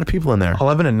 Not a lot of people in there.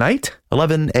 11 at night?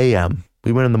 11 a.m.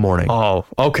 We went in the morning. Oh,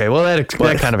 okay. Well, that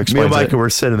kind of explains it. Me and Micah were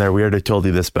sitting there. We already told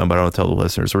you this, Ben, but I don't tell the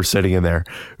listeners. We're sitting in there.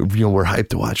 We're hyped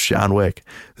to watch John Wick.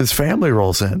 This family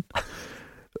rolls in.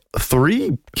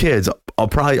 3 kids,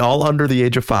 probably all under the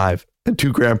age of 5, and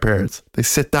 2 grandparents. They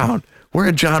sit down. We're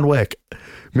in John Wick.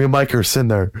 Me and Micah are sitting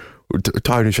there. We're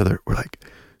talking to each other. We're like,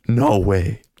 no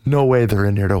way they're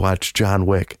in here to watch John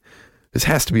Wick. This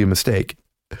has to be a mistake.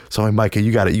 So I'm Micah,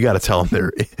 you got to tell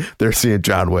them they're seeing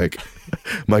John Wick.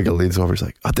 Micah leans over. He's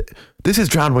like, this is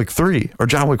John Wick 3 or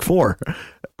John Wick 4.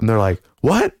 And they're like,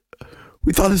 what?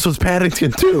 We thought this was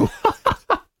Paddington 2.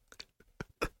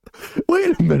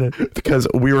 Wait a minute. Because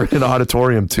we were in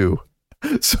Auditorium 2.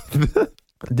 So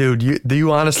dude,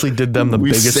 you honestly did them the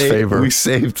biggest favor. We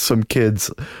saved some kids'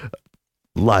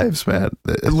 lives, man.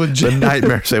 Legit. The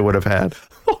nightmares they would have had.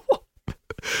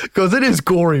 Because it is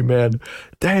gory, man.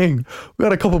 Dang, we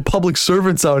got a couple public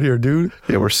servants out here, dude.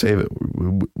 Yeah, we're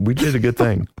saving. We did a good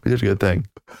thing.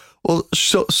 Well,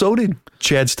 so did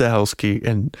Chad Stahelski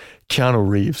and Keanu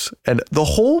Reeves. And the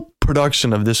whole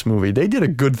production of this movie, they did a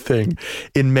good thing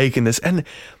in making this. And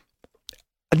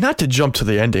not to jump to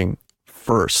the ending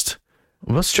first.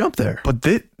 Let's jump there. But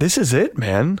this is it,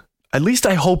 man. At least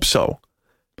I hope so.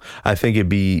 I think it'd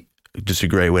be just a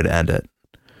great way to end it.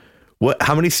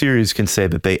 How many series can say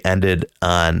that they ended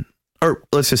on, or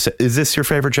let's just say, is this your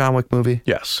favorite John Wick movie?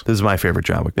 Yes. This is my favorite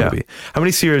John Wick movie. How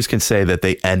many series can say that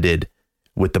they ended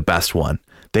with the best one?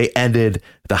 They ended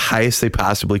the highest they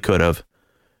possibly could have.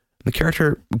 The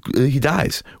character, he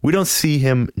dies. We don't see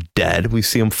him dead. We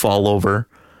see him fall over,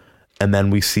 and then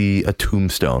we see a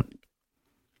tombstone.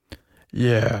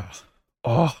 Yeah.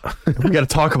 Oh, we got to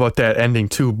talk about that ending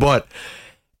too. But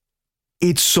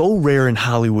it's so rare in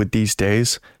Hollywood these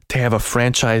days to have a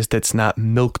franchise that's not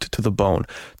milked to the bone,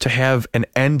 to have an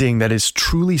ending that is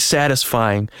truly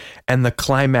satisfying and the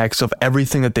climax of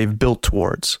everything that they've built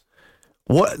towards.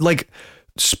 What, like,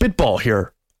 spitball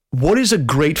here. What is a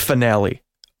great finale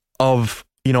of,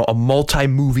 a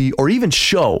multi-movie or even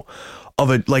show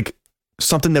of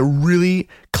something that really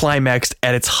climaxed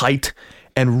at its height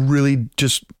and really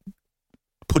just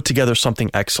put together something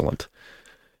excellent?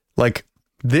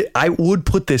 I would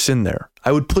put this in there.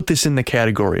 I would put this in the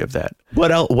category of that.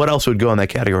 What else would go in that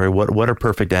category? What are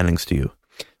perfect endings to you?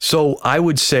 So I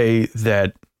would say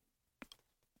that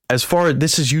as far as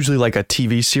this is usually like a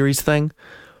TV series thing,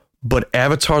 but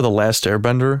Avatar: The Last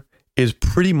Airbender is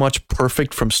pretty much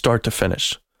perfect from start to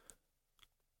finish.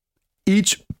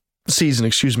 Each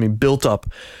season, built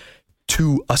up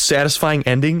to a satisfying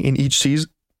ending in each season,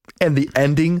 and the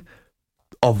ending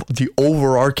of the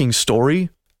overarching story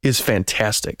is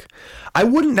fantastic. I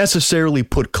wouldn't necessarily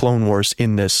put Clone Wars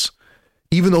in this,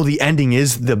 even though the ending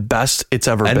is the best it's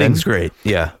ever been. Ending's great.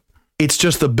 Yeah. It's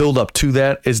just the build up to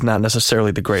that is not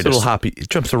necessarily the greatest. It's a little hoppy. It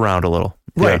jumps around a little.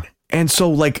 Right. Yeah. And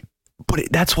so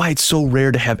that's why it's so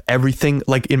rare to have everything.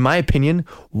 Like, in my opinion,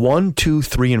 1, 2,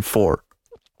 3, and 4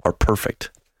 are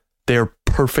perfect. They're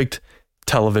perfect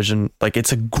television. Like,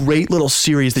 it's a great little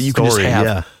series that you can just have.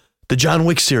 Yeah. The John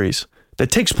Wick series that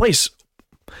takes place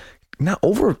not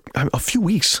over a few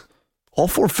weeks. All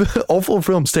four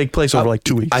films take place over like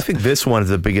 2 weeks. I think this one is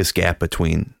the biggest gap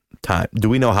between time. Do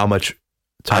we know how much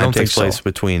time takes place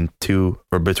between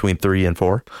 3 and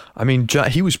 4? I mean,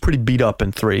 he was pretty beat up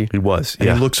in 3. He was. And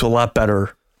he looks a lot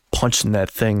better punching that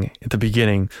thing at the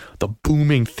beginning. The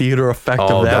booming theater effect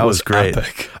of that was great.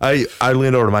 Epic. I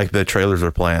leaned over to Mike. The trailers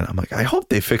are playing. I'm like, I hope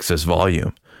they fix this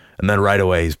volume. And then right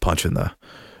away he's punching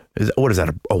what is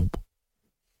that?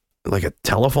 Like a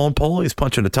telephone pole? He's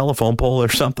punching a telephone pole or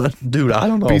something. Dude, I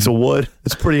don't know. Piece of wood.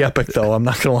 It's pretty epic though. I'm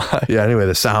not gonna lie. Yeah. Anyway,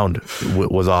 the sound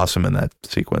was awesome in that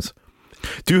sequence.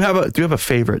 Do you have a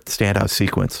favorite standout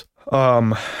sequence?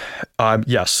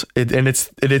 Yes.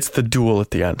 It's the duel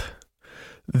at the end.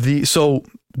 So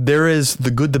there is The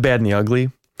Good, the Bad, and the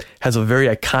Ugly has a very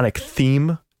iconic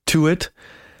theme to it,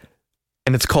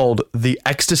 and it's called The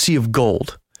Ecstasy of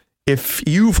Gold. If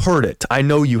you've heard it, I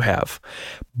know you have,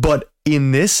 but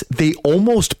in this, they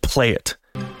almost play it.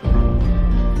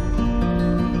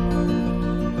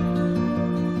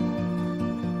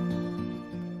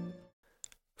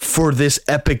 For this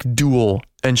epic duel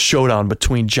and showdown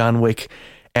between John Wick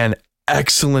and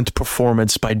excellent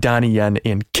performance by Donnie Yen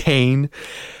in Kane.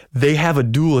 They have a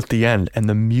duel at the end and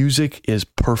the music is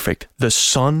perfect. The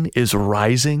sun is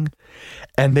rising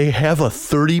and they have a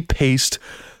 30-paced,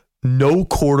 no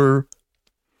quarter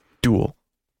duel.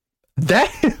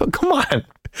 Come on.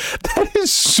 That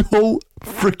is so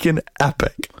freaking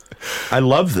epic. I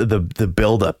love the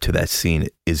build up to that scene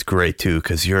is great too,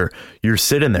 because you're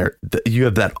sitting there, you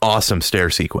have that awesome stair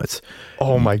sequence.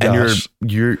 Oh my gosh!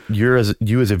 And you're as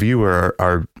a viewer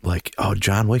are like, oh,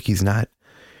 John Wick, he's not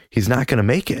going to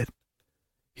make it.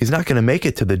 He's not going to make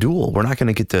it to the duel. We're not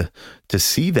going to get to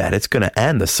see that. It's going to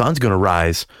end. The sun's going to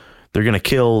rise. They're going to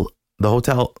kill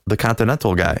the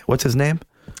Continental guy. What's his name?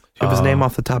 Do you have his name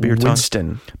off the top of your tongue?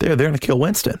 Winston. They're going to kill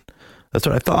Winston. That's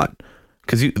what I thought.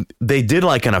 Because they did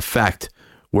like an effect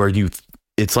where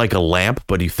it's like a lamp,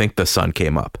 but you think the sun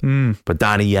came up. But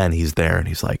Donnie Yen, he's there and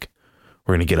he's like,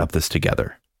 we're going to get up this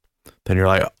together. Then you're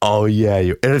like, oh yeah.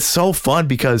 And it's so fun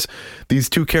because these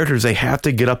two characters, they have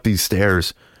to get up these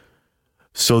stairs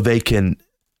so they can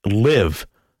live,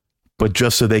 but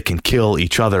just so they can kill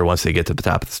each other once they get to the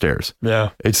top of the stairs. Yeah.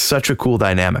 It's such a cool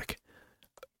dynamic.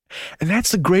 And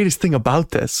that's the greatest thing about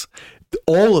this.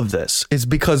 All of this is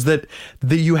because that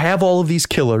you have all of these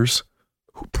killers,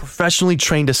 professionally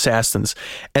trained assassins,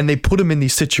 and they put them in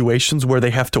these situations where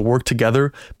they have to work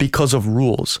together because of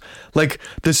rules. Like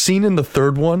the scene in the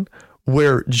third one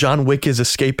where John Wick is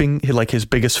escaping like his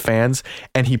biggest fans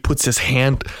and he puts his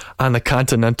hand on the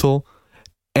Continental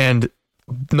and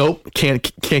nope,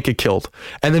 can't get killed.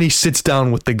 And then he sits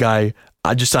down with the guy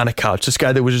just on a couch, this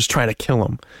guy that was just trying to kill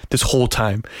him this whole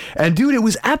time. And dude, it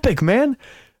was epic, man.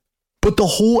 But the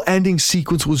whole ending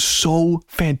sequence was so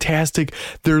fantastic.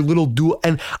 Their little duel.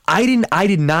 And I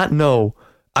did not know.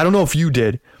 I don't know if you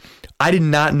did. I did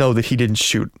not know that he didn't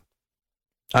shoot.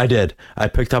 I did. I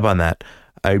picked up on that.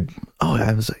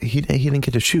 He didn't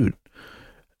get to shoot.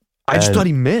 I just thought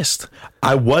he missed.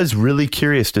 I was really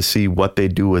curious to see what they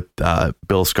do with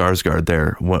Bill Skarsgård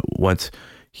there. Once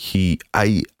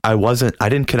I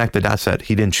didn't connect the dots that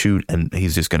he didn't shoot and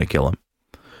he's just going to kill him.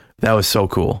 That was so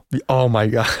cool. Oh my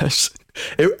gosh.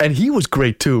 And he was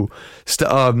great too.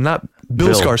 Not Bill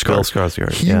Skarsgård. Bill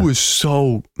Skarsgård. He was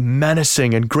so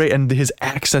menacing and great. And his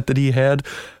accent that he had,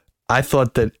 I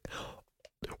thought that.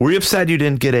 Were you upset you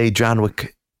didn't get a John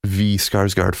Wick v.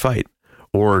 Skarsgård fight?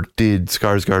 Or did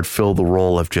Skarsgård fill the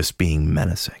role of just being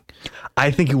menacing? I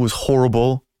think it was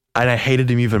horrible. And I hated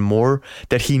him even more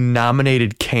that he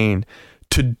nominated Kane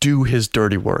to do his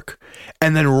dirty work.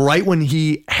 And then right when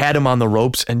he had him on the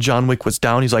ropes and John Wick was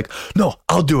down, he's like, no,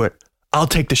 I'll do it. I'll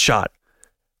take the shot.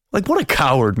 Like, what a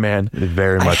coward, man.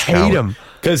 Very much I hate him.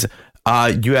 Because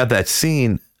you have that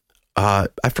scene, I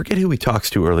forget who he talks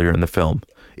to earlier in the film.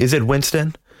 Is it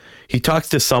Winston? He talks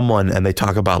to someone and they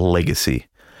talk about legacy.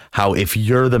 how if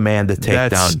you're the man to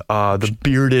take down the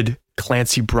bearded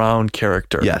Clancy Brown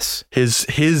character. Yes.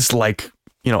 His like,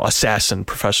 assassin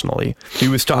professionally. He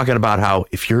was talking about how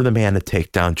if you're the man to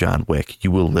take down John Wick,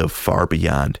 you will live far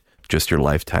beyond just your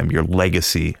lifetime. Your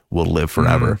legacy will live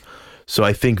forever. So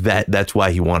I think that's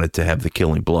why he wanted to have the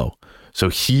killing blow. So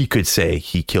he could say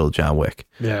he killed John Wick.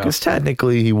 Yeah. Because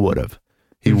technically he would have.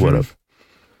 He would have.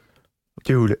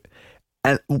 Dude.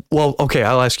 And well, okay,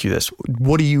 I'll ask you this.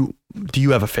 What do you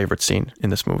have a favorite scene in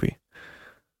this movie?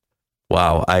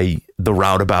 Wow, the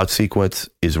roundabout sequence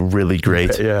is really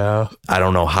great. Yeah. I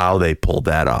don't know how they pulled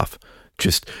that off.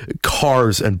 Just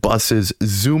cars and buses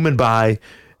zooming by,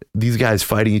 these guys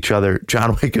fighting each other.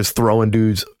 John Wick is throwing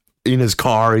dudes in his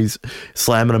car. He's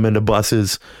slamming them into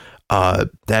buses.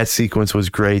 That sequence was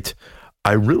great.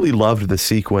 I really loved the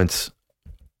sequence,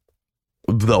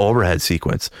 the overhead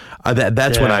sequence.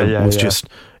 That's when I was just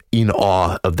in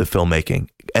awe of the filmmaking.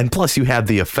 And plus you have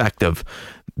the effect of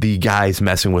the guys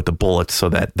messing with the bullets so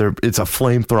that it's a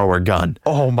flamethrower gun.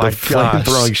 Oh my god.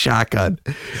 Flamethrowing shotgun.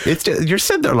 It's just, you're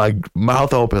sitting there like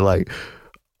mouth open, like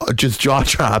just jaw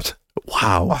dropped.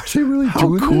 Wow. Are they really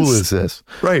doing this? How cool is this?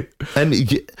 Right. And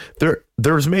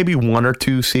there's maybe one or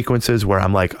two sequences where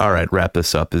I'm like, all right, wrap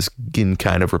this up. This is getting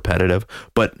kind of repetitive.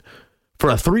 But for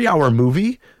a 3-hour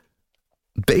movie,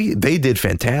 they did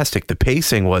fantastic. The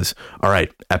pacing was, all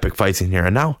right, epic fight scene here.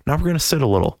 And now we're going to sit a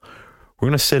little. We're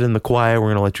going to sit in the quiet. We're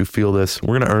going to let you feel this.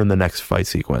 We're going to earn the next fight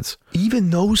sequence. Even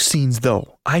those scenes,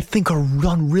 though, I think are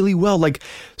done really well. Like,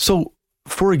 so,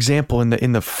 for example,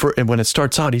 when it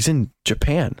starts out, he's in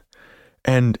Japan.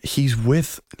 And he's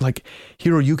with like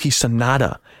Hiroyuki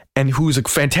Sanada, and who's a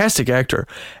fantastic actor.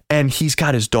 And he's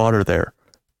got his daughter there.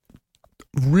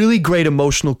 Really great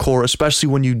emotional core, especially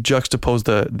when you juxtapose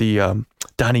the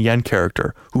Donnie Yen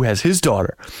character who has his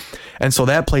daughter. And so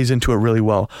that plays into it really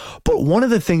well. But one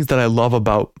of the things that I love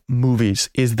about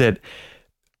movies is that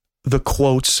the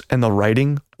quotes and the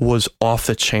writing was off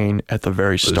the chain at the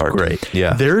very start. Great.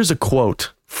 Yeah. There is a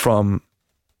quote from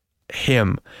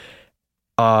him,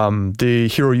 the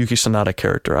Hiroyuki Sanada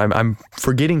character. I'm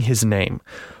forgetting his name,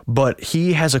 but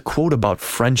he has a quote about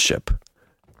friendship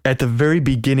at the very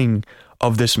beginning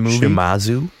of this movie.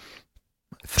 Shimazu.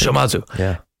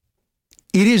 Yeah.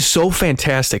 It is so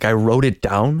fantastic. I wrote it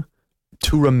down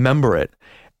to remember it.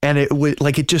 And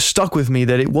it just stuck with me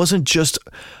that it wasn't just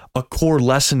a core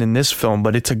lesson in this film,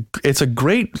 but it's a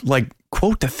great like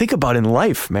quote to think about in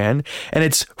life, man. And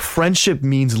it's friendship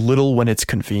means little when it's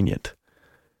convenient.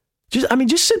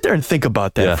 Just sit there and think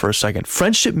about that for a second.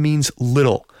 Friendship means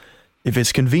little if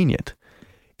it's convenient.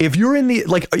 If you're in the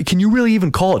can you really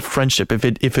even call it friendship if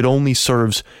it only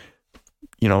serves,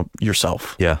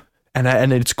 yourself? Yeah.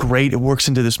 And it's great. It works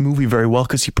into this movie very well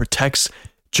because he protects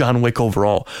John Wick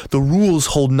overall. The rules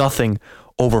hold nothing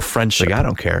over friendship. Like, I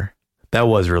don't care. That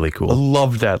was really cool. I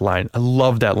love that line. I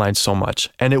love that line so much.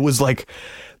 And it was like,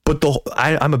 but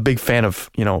I'm a big fan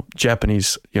of,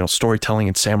 Japanese, storytelling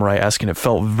and samurai-esque, and it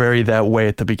felt very that way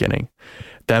at the beginning.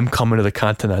 Them coming to the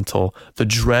Continental, the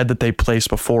dread that they placed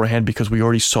beforehand because we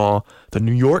already saw the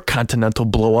New York Continental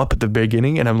blow up at the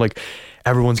beginning, and I'm like,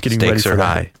 everyone's getting ready for that.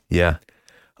 High. Yeah.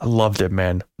 I loved it,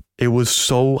 man. It was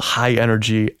so high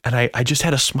energy, and I just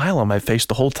had a smile on my face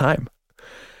the whole time.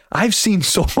 I've seen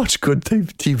so much good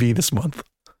TV this month.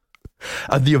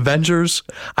 The Avengers,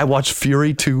 I watched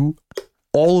Fury 2,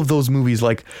 all of those movies.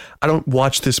 Like, I don't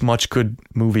watch this much good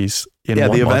movies in one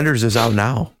month. The Avengers is out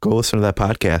now. Go listen to that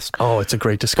podcast. Oh, it's a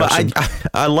great discussion.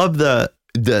 I love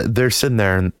they're sitting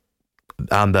there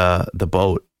on the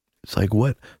boat. It's like,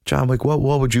 what, John, like, what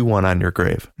would you want on your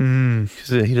grave?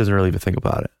 He doesn't really even think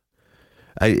about it.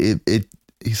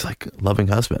 He's like, loving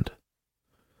husband.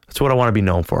 That's what I want to be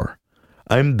known for.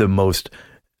 I'm the most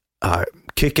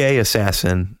kick-A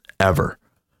assassin ever.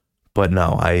 But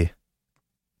no, I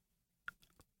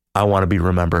want to be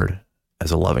remembered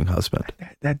as a loving husband.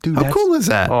 That dude. How cool is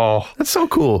that? Oh, that's so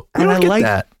cool. And I like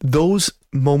that. Those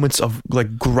moments of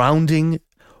like grounding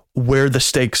where the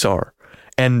stakes are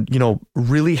and,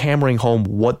 really hammering home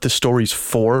what the story's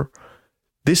for.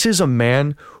 This is a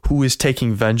man who is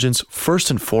taking vengeance first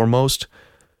and foremost,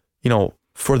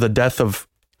 for the death of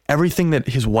everything that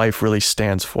his wife really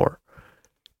stands for.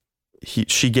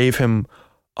 She gave him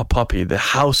a puppy. The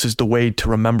house is the way to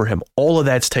remember him. All of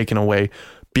that's taken away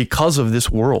because of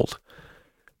this world.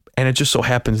 And it just so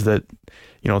happens that,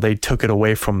 they took it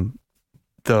away from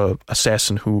the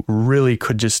assassin who really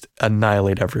could just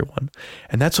annihilate everyone.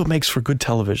 And that's what makes for good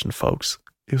television, folks.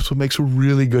 It's what makes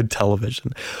really good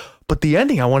television. But the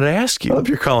ending, I wanted to ask you. I love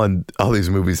you're calling all these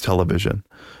movies television.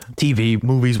 TV,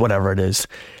 movies, whatever it is.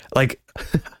 Like,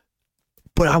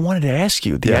 but I wanted to ask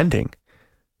you the ending.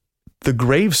 the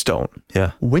gravestone.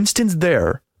 Yeah. Winston's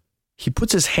there. He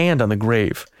puts his hand on the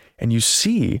grave, and you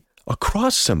see a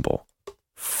cross symbol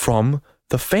from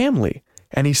the family.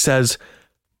 And he says,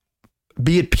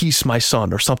 "Be at peace, my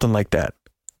son," or something like that.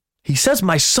 He says,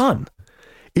 "My son."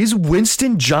 Is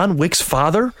Winston John Wick's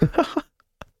father?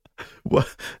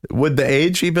 Would the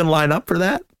age even line up for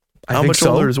that? How much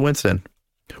older is Winston?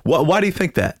 Why do you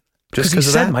think that? Just because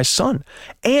he said that? "my son."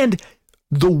 And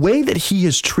the way that he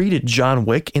has treated John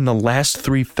Wick in the last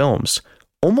 3 films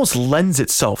almost lends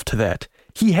itself to that.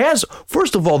 He has,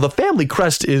 first of all, the family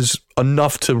crest is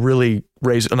enough to really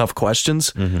raise enough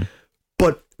questions. Mm-hmm.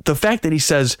 But the fact that he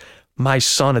says "my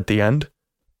son" at the end,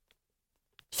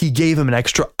 he gave him an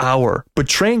extra hour,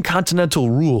 betraying Continental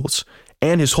rules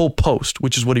and his whole post,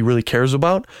 which is what he really cares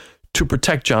about, to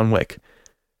protect John Wick.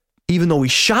 Even though he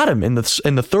shot him in the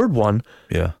 3rd one,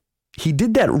 yeah, he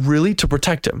did that really to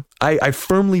protect him. I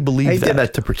firmly believe that. He did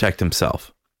that to protect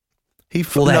himself. He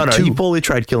Well, that too. He fully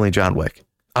tried killing John Wick.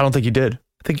 I don't think he did.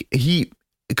 I think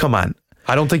come on.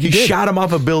 I don't think he He did. shot him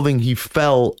off a building. He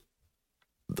fell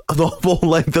the full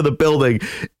length of the building,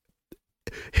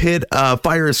 hit a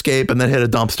fire escape, and then hit a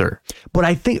dumpster. But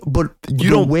I think,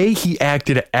 the way he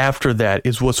acted after that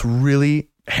is what's really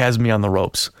has me on the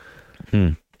ropes.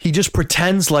 He just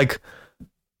pretends like,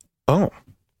 "Oh,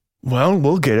 well,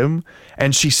 we'll get him."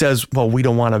 And she says, "Well, we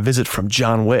don't want a visit from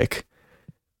John Wick."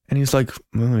 And he's like,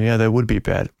 "Oh, yeah, that would be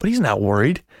bad." But he's not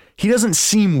worried. He doesn't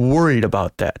seem worried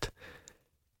about that.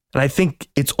 And I think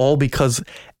it's all because,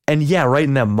 and yeah, right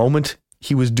in that moment,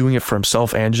 he was doing it for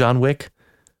himself and John Wick.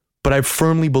 But I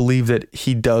firmly believe that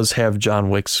he does have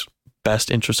John Wick's best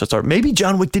interest at heart. Maybe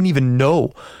John Wick didn't even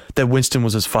know that Winston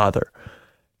was his father.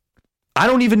 I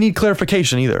don't even need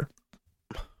clarification either.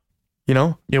 You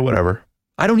know? Yeah, whatever.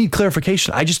 I don't need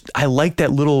clarification. I like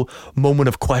that little moment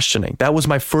of questioning. That was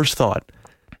my first thought.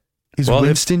 Is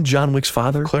Winston John Wick's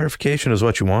father? Clarification is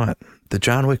what you want. The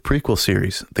John Wick prequel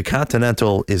series, The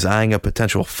Continental, is eyeing a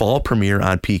potential fall premiere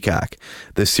on Peacock.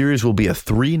 The series will be a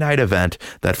 3-night event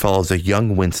that follows a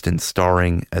young Winston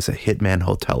starring as a hitman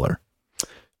hoteler.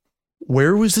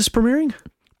 Where was this premiering?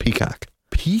 Peacock.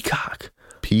 Peacock.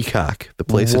 The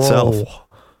place itself.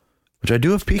 Which I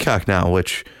do have Peacock now,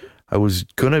 which I was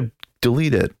going to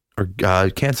delete it or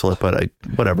cancel it, but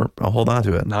whatever. I'll hold on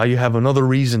to it. Now you have another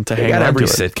reason to hang on every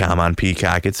to it. sitcom on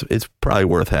Peacock. It's probably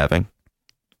worth having.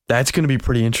 That's going to be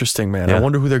pretty interesting, man. Yeah. I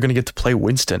wonder who they're going to get to play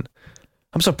Winston.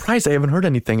 I'm surprised I haven't heard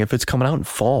anything if it's coming out in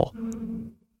fall.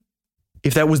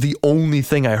 If that was the only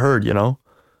thing I heard, you know?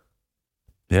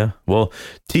 Yeah. Well,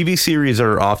 TV series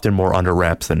are often more under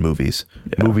wraps than movies.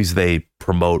 Yeah. Movies they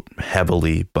promote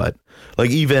heavily, but like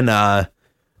even the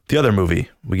other movie,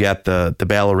 we got the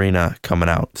Ballerina coming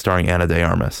out starring Ana de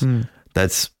Armas.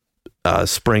 That's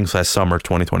spring/summer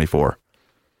 2024.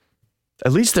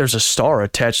 At least there's a star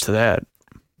attached to that.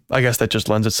 I guess that just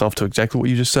lends itself to exactly what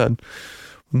you just said.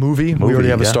 Movie we already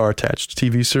have a star attached.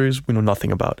 TV series, we know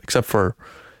nothing about, except for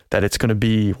that it's going to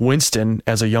be Winston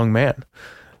as a young man.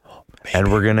 Maybe.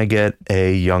 And we're going to get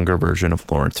a younger version of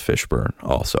Lawrence Fishburne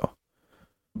also.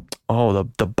 Oh,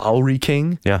 the Bowery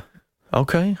King? Yeah.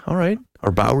 Okay, all right.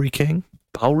 Or Bowery King?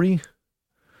 Bowery?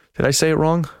 Did I say it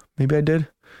wrong? Maybe I did.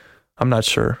 I'm not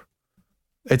sure.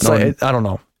 It's I don't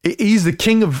know. He's the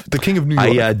king of New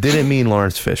York. I didn't mean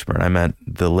Lawrence Fishburne. I meant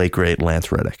the late great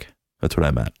Lance Reddick. That's what I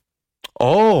meant.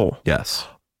 Oh. Yes.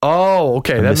 Oh,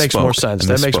 okay. That makes more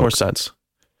sense.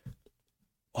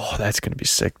 Oh, that's going to be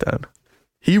sick then.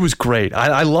 He was great.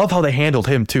 I love how they handled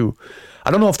him too.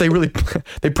 I don't know if they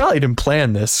probably didn't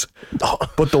plan this,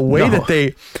 but the way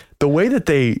that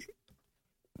they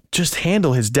just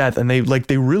handle his death, and they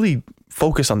really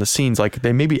focus on the scenes. Like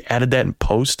they maybe added that in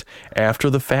post after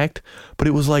the fact, but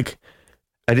it was like,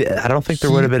 I don't think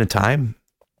there would have been a time.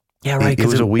 Yeah, right. It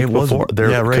was a week before.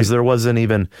 Because there wasn't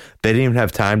even, they didn't even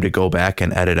have time to go back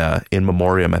and edit a in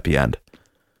memoriam at the end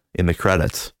in the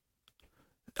credits.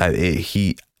 I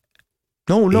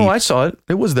saw it.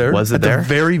 It was there. Was it at there? The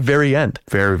very, very end.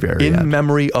 Very, very in end.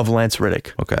 memory of Lance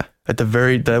Reddick. Okay.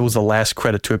 That was the last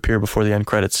credit to appear before the end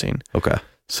credit scene. Okay.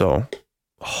 So,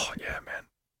 oh yeah, man.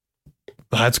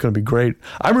 That's going to be great.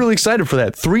 I'm really excited for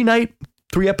that. 3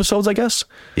 episodes, I guess.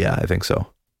 Yeah, I think so.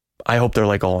 I hope they're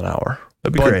like all an hour.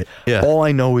 That'd be great. Yeah. All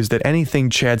I know is that anything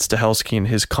Chad Stahelski and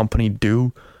his company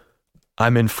do,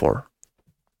 I'm in for.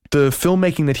 The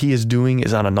filmmaking that he is doing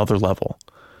is on another level.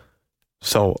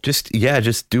 So just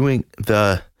doing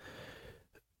the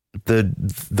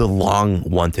long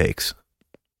one takes.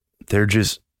 They're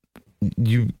just,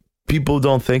 people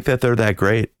don't think that they're that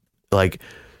great. Like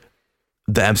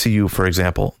the MCU, for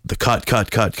example, the cut.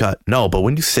 No, but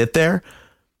when you sit there,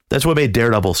 That's what made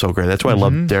Daredevil so great. That's why I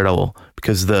love Daredevil,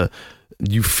 because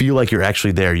you feel like you're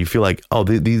actually there. You feel like, oh,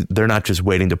 they're not just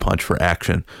waiting to punch for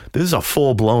action. This is a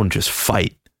full blown just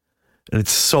fight. And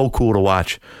it's so cool to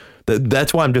watch.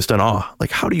 That's why I'm just in awe.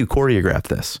 Like, how do you choreograph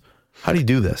this? How do you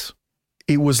do this?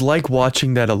 It was like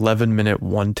watching that 11-minute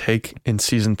one take in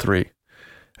season 3.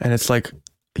 And it's like,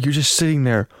 you're just sitting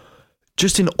there,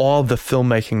 just in awe of the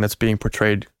filmmaking that's being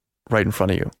portrayed right in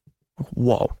front of you.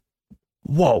 Whoa.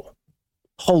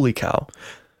 Holy cow.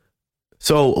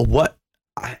 So what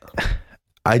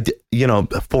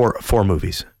four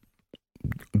movies,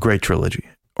 great trilogy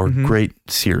or great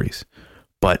series.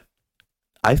 But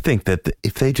I think that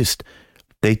if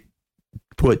they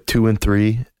put 2 and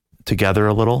 3 together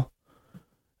a little,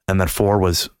 and then 4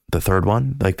 was the third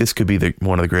one, like this could be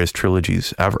one of the greatest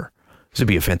trilogies ever. This would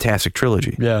be a fantastic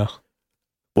trilogy. Yeah.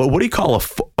 Well, what do you call a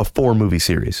 4-movie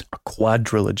series? A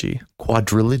quadrilogy.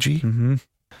 Quadrilogy? Mm-hmm.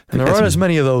 And there aren't as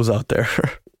many of those out there.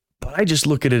 But I just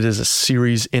look at it as a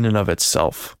series in and of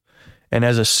itself. And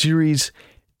as a series,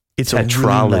 it's a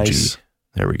really nice...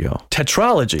 There we go.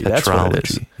 Tetralogy. That's what it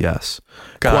is. Yes.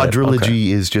 Got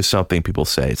Quadrilogy is just something people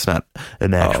say. It's not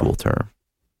an actual term.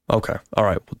 Okay. All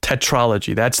right. Well,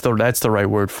 tetralogy. That's the right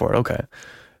word for it. Okay.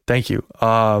 Thank you.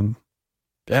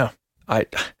 Yeah.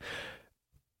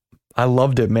 I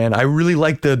loved it, man. I really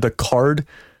liked the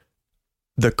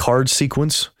card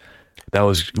sequence. That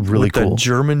was really cool. The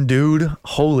German dude.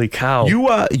 Holy cow.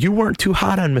 You weren't too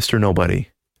hot on Mr. Nobody.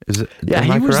 Is it? Yeah,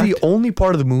 he was the only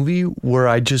part of the movie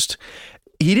where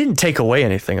he didn't take away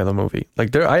anything of the movie.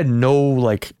 Like I had no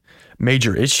like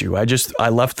major issue. I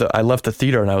left the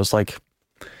theater and I was like,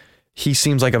 he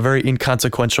seems like a very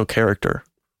inconsequential character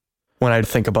when I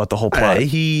think about the whole plot.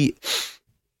 He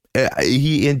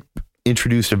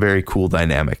introduced a very cool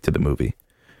dynamic to the movie,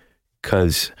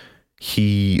 because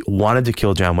he wanted to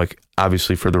kill John Wick,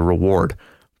 obviously for the reward,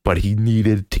 but he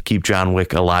needed to keep John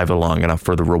Wick alive long enough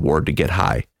for the reward to get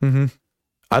high. Mm-hmm.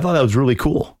 I thought that was really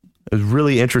cool. It was a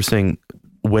really interesting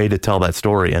way to tell that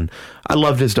story. And I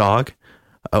loved his dog.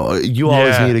 You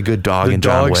always need a good dog in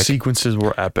John Wick. The dog sequences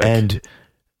were epic. And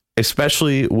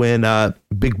especially when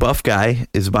big buff guy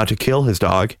is about to kill his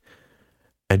dog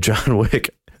and John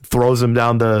Wick throws him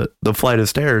down the flight of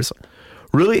stairs.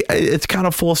 Really, it's kind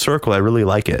of full circle. I really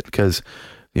like it because,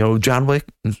 John Wick,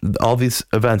 all these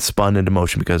events spun into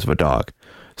motion because of a dog.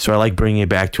 So I like bringing it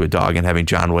back to a dog and having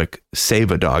John Wick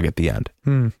save a dog at the end.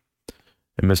 And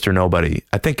Mr. Nobody,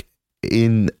 I think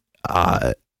on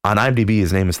IMDb,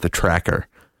 his name is The Tracker,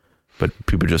 but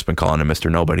people have just been calling him Mr.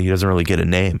 Nobody. He doesn't really get a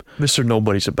name. Mr.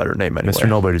 Nobody's a better name anyway. Mr.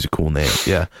 Nobody's a cool name.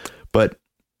 Yeah. But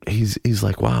he's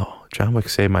like, wow, John Wick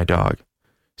saved my dog.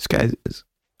 This guy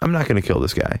I'm not going to kill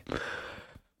this guy.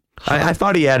 I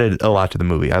thought he added a lot to the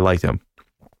movie. I liked him.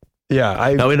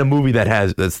 Yeah. Now in a movie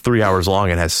that's 3 hours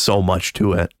long and has so much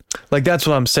to it. Like, that's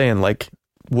what I'm saying. Like,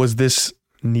 was this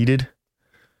needed?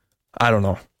 I don't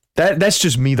know. That's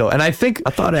just me though. And I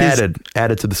thought it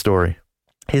added to the story.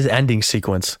 His ending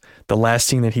sequence, the last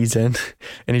scene that he's in,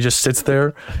 and he just sits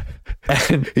there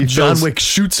and John Wick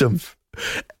shoots him.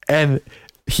 And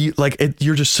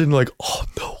you're just sitting like, oh,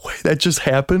 no way, that just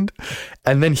happened.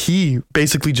 And then he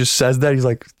basically just says that. He's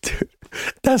like, dude,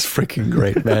 that's freaking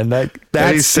great, man. That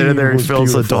he's sitting there, he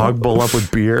fills a dog bowl up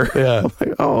with beer. Yeah. I'm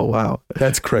like, oh, wow.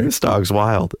 That's crazy. This dog's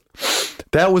wild.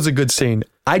 That was a good scene.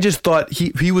 I just thought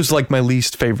he was like my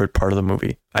least favorite part of the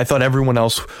movie. I thought everyone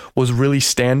else was really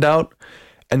standout,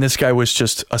 and this guy was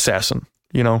just assassin,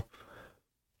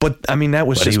 But I mean, that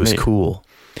was just he was me. Cool.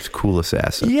 He's a cool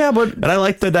assassin. Yeah, and I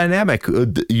like the dynamic.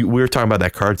 We were talking about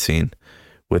that card scene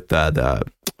with the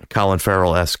Colin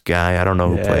Farrell-esque guy. I don't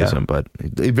know who plays him, but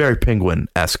very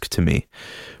Penguin-esque to me.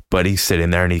 But he's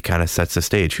sitting there and he kind of sets the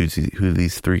stage who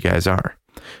these three guys are.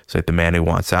 It's like the man who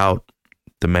wants out,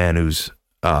 the man who's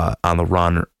on the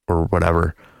run or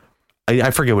whatever.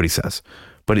 I forget what he says,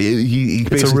 but he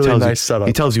basically it's a really tells nice setup.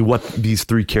 He tells you what these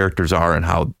three characters are and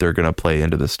how they're going to play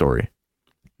into the story.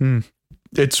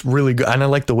 It's really good. And I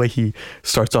like the way he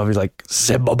starts off. He's like,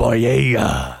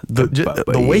 Zebaboyega.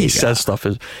 The way he says stuff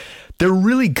is, they're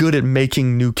really good at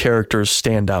making new characters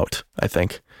stand out, I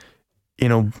think.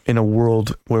 In a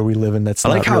world where we live in, that's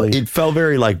not how really... it felt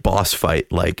very like boss fight.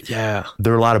 Like, yeah,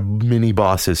 there are a lot of mini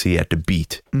bosses he had to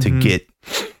beat to get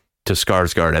to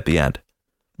Skarsgård at the end.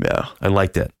 Yeah, I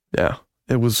liked it. Yeah,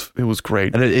 it was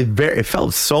great, and it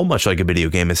felt so much like a video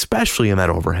game, especially in that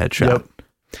overhead shot. Yep.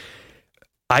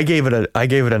 I gave it a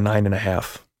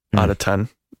 9.5 out of 10.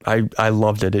 I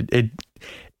loved it.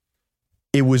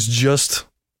 It was just,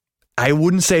 I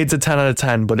wouldn't say it's a 10 out of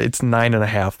 10, but it's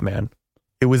 9.5, man.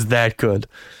 It was that good.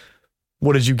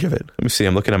 What did you give it? Let me see.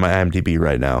 I'm looking at my IMDb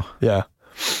right now. Yeah.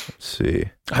 Let's see.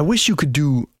 I wish you could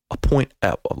do a point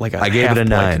at like I gave it a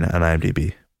 9 on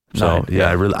IMDb. So yeah,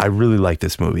 I really like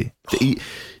this movie.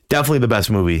 Definitely the best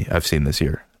movie I've seen this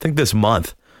year. I think this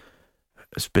month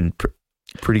it's been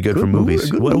pretty good for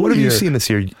movies. What have you seen this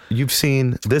year? You've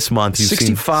seen this month. You've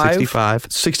 65. seen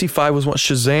 65. 65 was one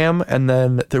Shazam, and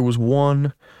then there was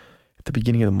one at the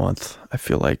beginning of the month. I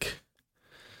feel like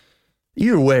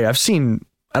either way, I've seen,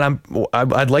 and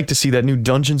I'd like to see that new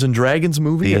Dungeons and Dragons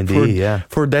movie. D&D,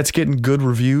 for that's getting good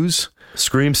reviews.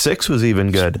 Scream 6 was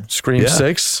even good. Scream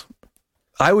 6.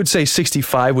 I would say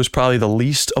 65 was probably the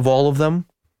least of all of them,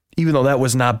 even though that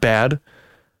was not bad.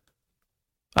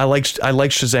 I liked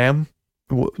Shazam.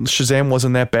 Shazam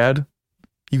wasn't that bad.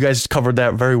 You guys covered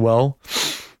that very well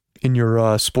in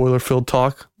your spoiler-filled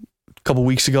talk a couple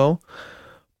weeks ago.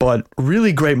 But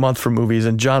really great month for movies,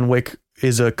 and John Wick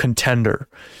is a contender.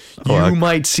 You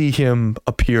might see him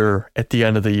appear at the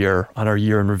end of the year on our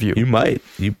year in review. You might.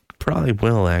 You probably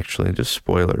will, actually. Just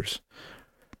spoilers.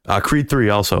 Creed 3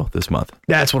 also this month.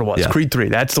 That's what it was. Yeah. Creed 3.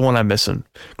 That's the one I'm missing.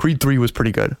 Creed 3 was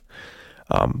pretty good.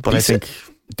 But I think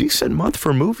decent month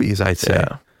for movies, I'd say.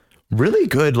 Yeah. Really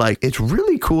good. Like, it's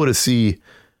really cool to see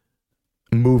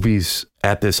movies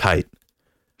at this height.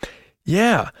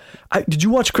 Yeah. Did you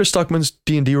watch Chris Stuckman's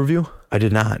D&D review? I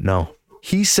did not, no.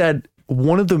 He said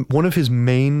one of his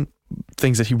main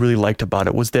things that he really liked about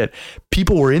it was that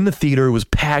people were in the theater, it was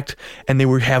packed, and they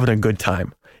were having a good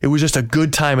time. It was just a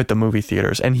good time at the movie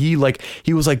theaters. And he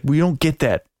was like, we don't get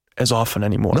that as often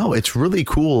anymore. No, it's really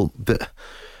cool.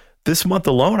 This month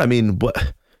alone, I mean,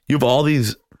 you have all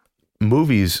these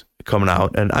movies coming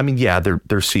out, and I mean, yeah,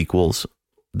 they're sequels.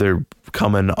 They're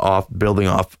building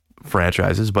off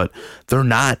franchises, but they're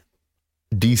not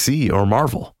DC or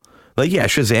Marvel. Like, yeah,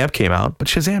 Shazam came out, but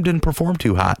Shazam didn't perform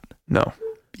too hot. No.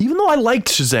 Even though I liked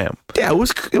Shazam. Yeah, it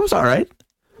was all right.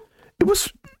 It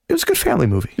was a good family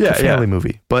movie. Yeah, family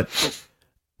movie. But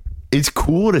it's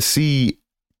cool to see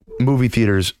movie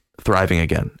theaters thriving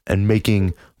again and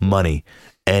making money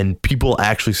and people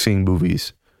actually seeing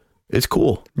movies. It's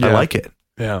cool. Yeah. I like it.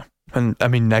 Yeah. And I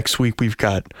mean, next week we've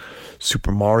got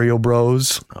Super Mario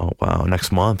Bros. Oh, wow.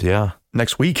 Next month. Yeah.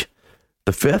 Next week.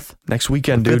 The 5th? Next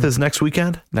weekend, The 5th dude. is next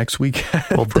weekend? Next weekend.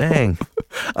 Well, dang.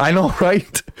 I know,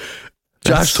 right?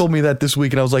 Josh told me that this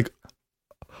week, and I was like,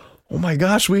 oh my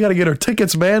gosh, we got to get our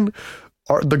tickets, man.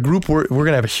 The group, we're going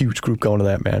to have a huge group going to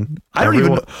that, man. I don't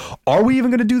even know. Are we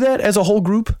even going to do that as a whole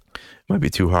group? It might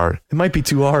be too hard. It might be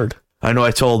too hard. I know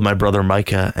I told my brother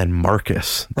Micah and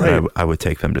Marcus that I would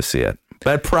take them to see it.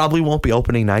 That probably won't be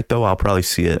opening night, though. I'll probably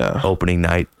see it opening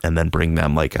night and then bring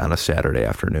them like on a Saturday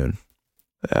afternoon.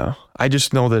 Yeah. I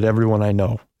just know that everyone I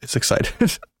know is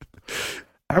excited.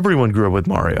 Everyone grew up with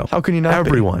Mario. How can you not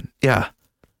Everyone. be? Yeah.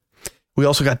 We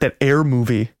also got that Air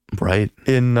movie. Right.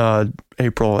 In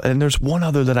April. And there's one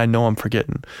other that I know I'm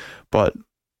forgetting. But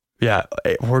yeah,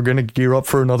 we're going to gear up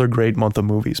for another great month of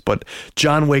movies. But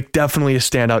John Wick, definitely a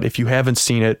standout. If you haven't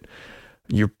seen it,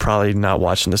 you're probably not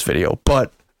watching this video.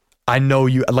 But I know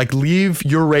you, like, leave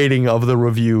your rating of the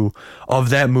review of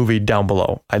that movie down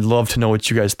below. I'd love to know what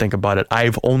you guys think about it.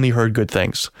 I've only heard good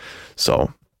things.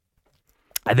 So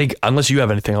I think, unless you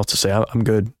have anything else to say, I'm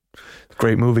good.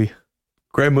 Great movie.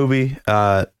 Great movie.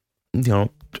 Best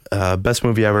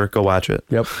movie ever. Go watch it.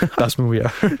 Yep. Best movie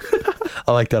ever.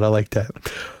 I like that.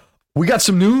 We got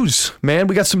some news, man.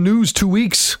 We got some news. 2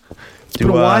 weeks. It's been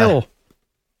a while.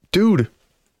 Dude,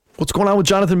 what's going on with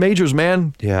Jonathan Majors,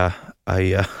 man? Yeah.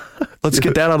 Let's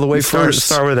get that out of the way first.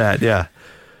 Start with that. Yeah.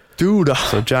 Dude.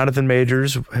 So Jonathan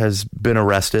Majors has been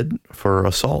arrested for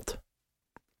assault.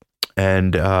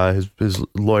 And his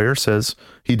lawyer says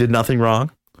he did nothing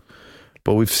wrong.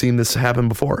 But we've seen this happen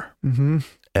before. Mm-hmm.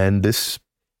 And if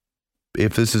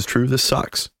this is true, this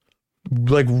sucks.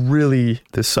 Like, really.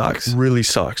 This sucks. Really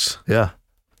sucks. Yeah.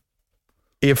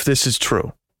 If this is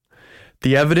true.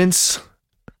 The evidence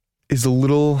is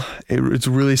it's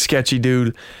really sketchy,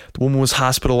 dude. The woman was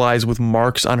hospitalized with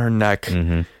marks on her neck.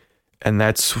 Mm-hmm. And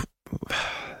that's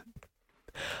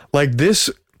like this.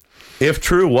 If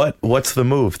true, what's the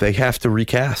move? They have to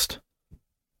recast.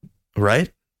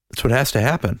 Right? That's what has to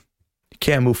happen. You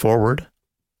can't move forward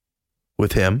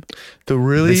with him. The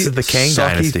really this is the Kang sucky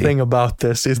dynasty. Thing about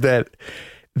this is that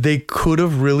they could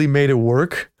have really made it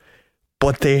work,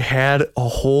 but they had a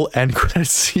whole end credit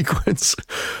sequence,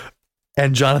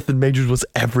 and Jonathan Majors was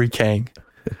every Kang.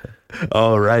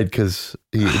 Oh, right, because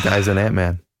he dies in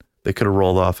Ant-Man. They could have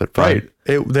rolled off it. Right.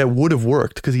 That would have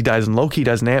worked because he dies in Loki, he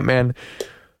dies in Ant-Man.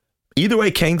 Either way,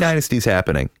 Kang Dynasty's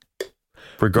happening.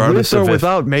 Regardless with or of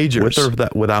without Majors. With or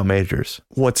without Majors.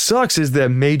 What sucks is that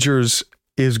Majors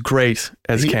is great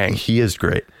as Kang. He is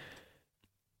great.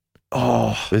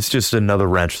 Oh, It's just another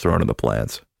wrench thrown in the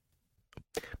plans.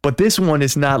 but this one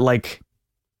is not like,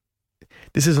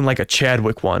 this isn't like a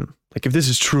Chadwick one. Like if this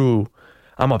is true,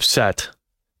 I'm upset.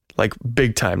 Like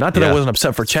big time. Not that I wasn't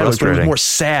upset for Chadwick, but it was more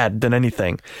sad than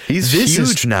anything. He's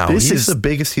huge now. He's the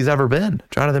biggest he's ever been.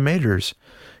 Jonathan Majors.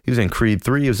 He was in Creed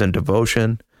 3. He was in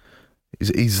Devotion.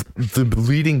 He's the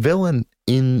leading villain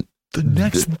in the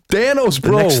next Thanos,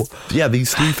 bro.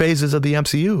 These 3 phases of the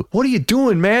MCU. What are you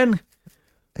doing, man?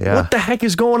 Yeah. What the heck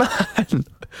is going on?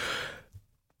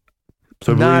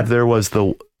 So I believe there was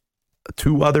the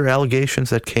 2 other allegations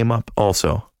that came up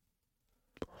also.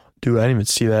 Dude, I didn't even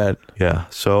see that. Yeah.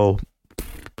 So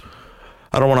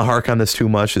I don't want to hark on this too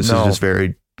much. This is just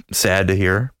very sad to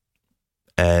hear.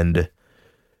 And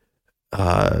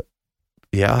it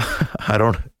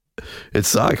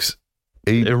sucks.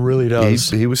 It really does.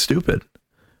 He was stupid.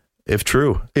 If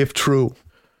true.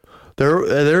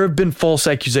 There have been false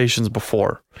accusations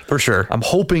before. For sure. I'm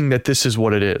hoping that this is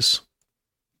what it is.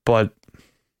 But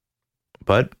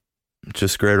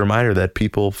just a great reminder that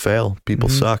people fail. People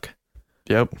suck.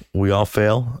 Yep. We all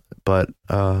fail. But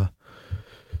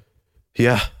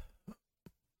yeah.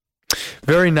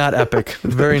 Very not epic.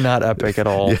 Very not epic at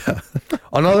all. Yeah.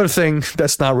 Another thing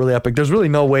that's not really epic. There's really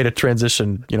no way to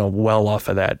transition, well off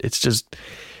of that. It's just,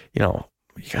 you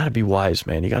got to be wise,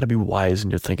 man. You got to be wise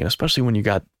in your thinking, especially when you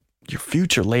got your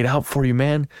future laid out for you,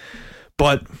 man.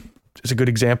 But it's a good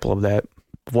example of that,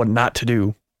 of what not to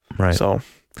do. Right. So,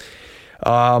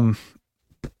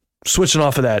 switching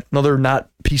off of that, another not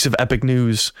piece of epic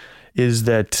news is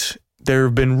that there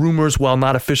have been rumors, while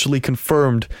not officially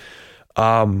confirmed,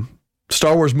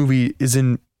 Star Wars movie is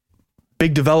in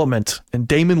big development, and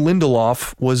Damon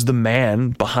Lindelof was the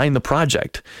man behind the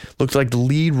project. Looked like the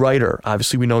lead writer.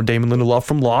 Obviously, we know Damon Lindelof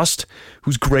from Lost,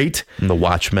 who's great. And The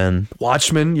Watchmen.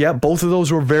 Yeah, both of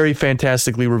those were very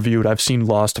fantastically reviewed. I've seen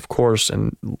Lost, of course,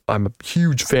 and I'm a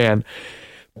huge fan.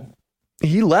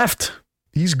 He left.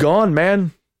 He's gone,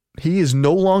 man. He is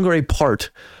no longer a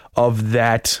part of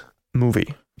that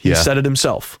movie. He said it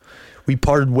himself. We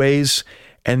parted ways,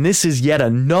 and this is yet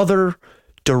another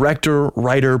director,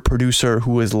 writer, producer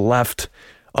who has left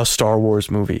a Star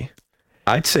Wars movie.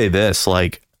 I'd say this,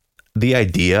 like, the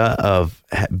idea of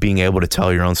being able to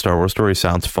tell your own Star Wars story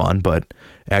sounds fun, but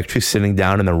actually sitting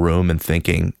down in the room and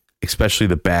thinking, especially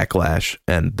the backlash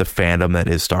and the fandom that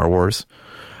is Star Wars,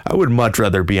 I would much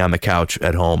rather be on the couch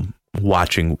at home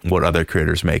watching what other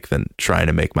creators make than trying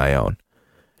to make my own.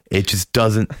 It just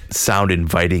doesn't sound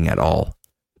inviting at all.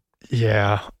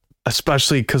 Yeah.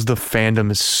 Especially because the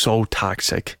fandom is so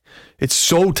toxic. It's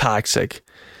so toxic.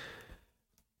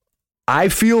 I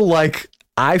feel like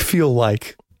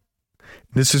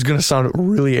this is going to sound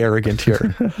really arrogant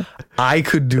here. I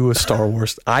could do a Star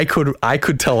Wars. I could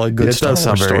tell a good Star Wars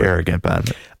story. It does sound very arrogant, Ben.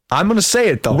 I'm going to say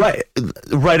it though.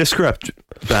 Write a script,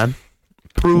 Ben.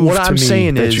 Prove what to I'm me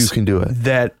saying that is you can do it.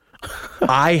 That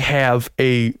I have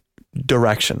a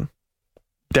direction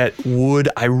that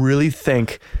I really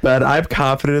think. But I'm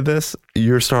confident in this.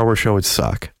 Your Star Wars show would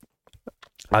suck.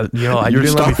 You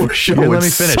didn't let me finish. You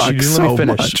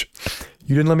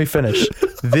didn't let me finish.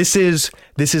 This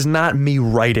is not me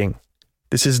writing.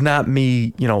 This is not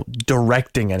me,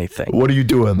 directing anything. What are you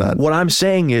doing, man? What I'm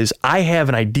saying is I have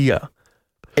an idea,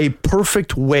 a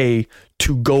perfect way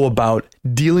to go about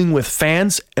dealing with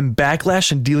fans and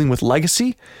backlash and dealing with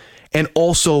legacy, and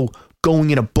also going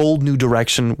in a bold new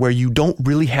direction where you don't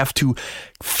really have to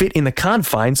fit in the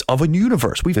confines of a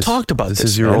universe. We've talked about this.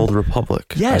 This is your Old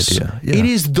Republic idea. Yeah. It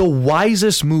is the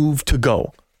wisest move to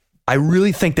go. I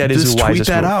really think that is the wisest move. Tweet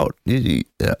that out.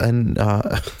 And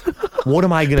what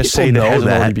am I going to say that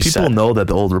hasn't already been said? People know that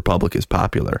the Old Republic is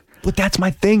popular. But that's my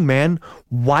thing, man.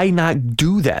 Why not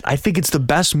do that? I think it's the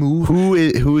best move. Who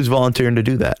is volunteering to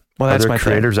do that? Well, that's Are there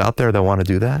creators out there that want to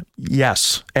do that?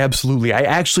 Yes, absolutely. I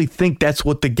actually think that's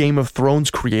what the Game of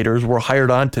Thrones creators were hired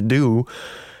on to do,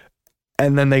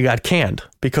 and then they got canned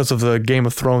because of the Game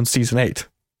of Thrones season 8.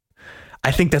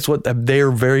 I think that's what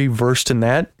they're very versed in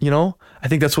that, I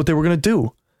think that's what they were going to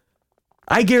do.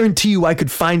 I guarantee you I could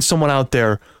find someone out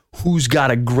there who's got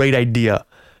a great idea.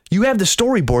 You have the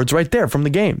storyboards right there from the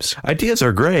games. Ideas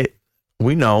are great.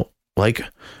 We know, like,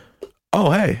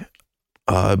 oh, hey,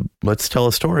 let's tell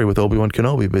a story with Obi-Wan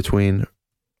Kenobi between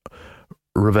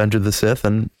Revenge of the Sith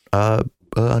and A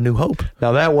New Hope.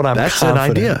 Now that's an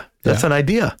idea. That's an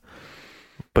idea.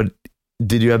 But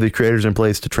did you have the creators in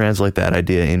place to translate that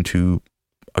idea into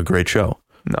a great show?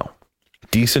 No.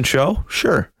 Decent show?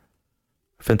 Sure.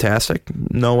 Fantastic?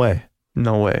 No way.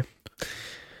 No way.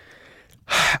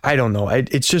 I don't know.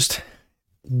 It's just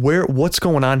what's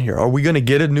going on here? Are we going to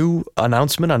get a new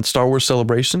announcement on Star Wars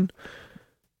Celebration?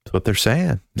 That's what they're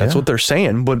saying. That's what they're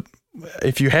saying. But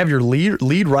if you have your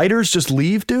lead writers just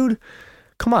leave, dude,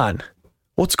 come on.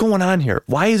 What's going on here?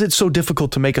 Why is it so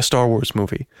difficult to make a Star Wars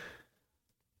movie?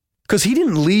 Because he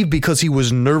didn't leave because he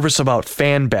was nervous about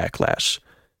fan backlash.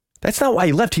 That's not why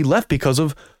he left. He left because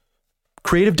of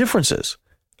creative differences.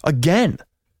 Again,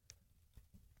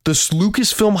 the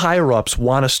Lucasfilm higher-ups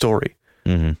want a story.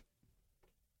 Mm-hmm.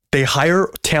 They hire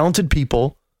talented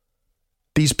people.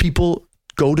 These people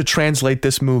go to translate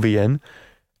this movie in,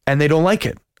 and they don't like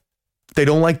it. They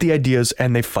don't like the ideas,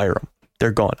 and they fire them.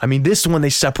 They're gone. I mean, this is when they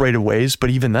separated ways, but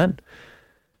even then,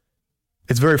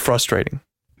 it's very frustrating.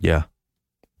 Yeah.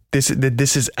 This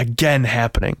is again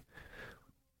happening.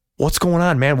 What's going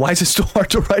on, man? Why is it so hard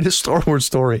to write a Star Wars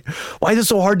story? Why is it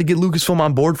so hard to get Lucasfilm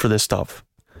on board for this stuff?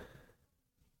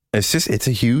 It's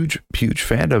a huge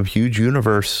fandom, huge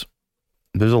universe.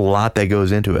 There's a lot that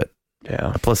goes into it.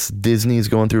 Yeah. Plus, Disney's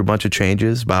going through a bunch of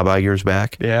changes. Bob Iger's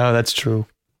back. Yeah, that's true.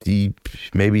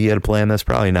 Maybe he had a plan. That's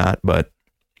probably not. But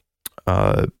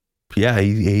yeah,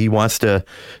 he wants to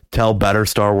tell better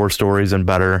Star Wars stories and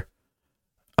better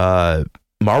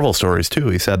Marvel stories too.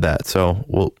 He said that. So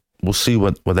we'll see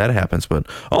what that happens. But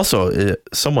also,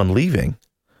 someone leaving.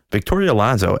 Victoria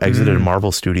Alonso exited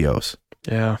Marvel Studios.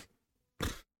 Yeah.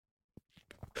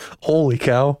 Holy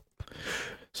cow.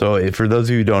 So for those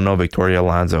of you who don't know, Victoria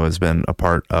Alonso has been a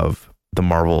part of the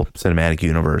Marvel Cinematic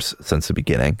Universe since the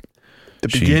beginning.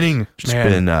 She's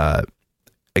been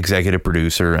executive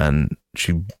producer, and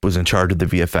she was in charge of the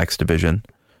VFX division.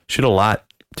 She had a lot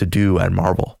to do at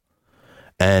Marvel.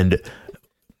 And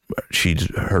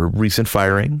her recent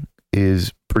firing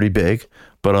is pretty big,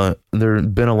 but there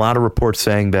have been a lot of reports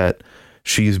saying that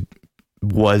she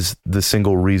was the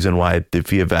single reason why the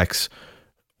VFX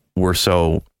were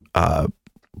so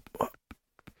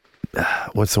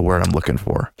what's the word I'm looking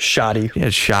for? Shoddy. Yeah,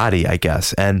 shoddy, I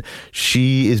guess. And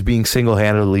she is being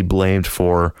single-handedly blamed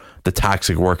for the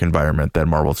toxic work environment that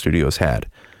Marvel Studios had.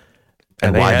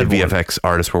 And why the VFX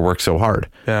artists were worked so hard.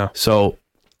 Yeah. So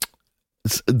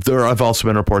there have also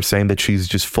been reports saying that she's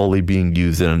just fully being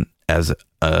used as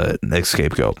an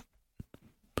scapegoat.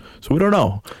 So we don't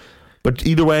know. But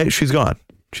either way, she's gone.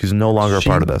 She's no longer a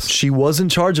part of this. She was in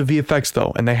charge of VFX,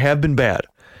 though, and they have been bad.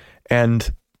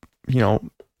 And,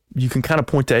 you can kind of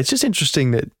point to, it's just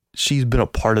interesting that she's been a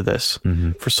part of this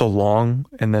for so long.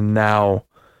 And then now,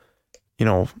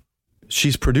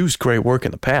 she's produced great work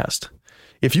in the past.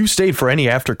 If you stayed for any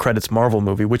after credits Marvel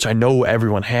movie, which I know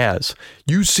everyone has,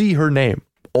 you see her name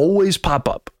always pop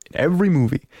up in every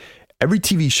movie, every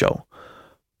TV show.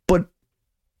 But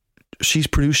she's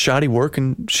produced shoddy work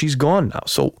and she's gone now.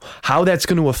 So how that's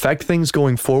going to affect things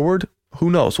going forward, who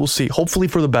knows? We'll see. Hopefully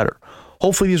for the better.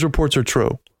 Hopefully these reports are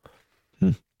true.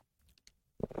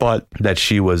 But that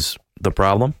she was the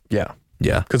problem? Yeah.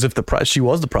 Yeah. Because if she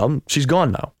was the problem, she's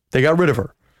gone now. They got rid of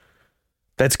her.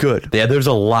 That's good. Yeah, there's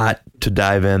a lot to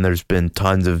dive in. There's been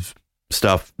tons of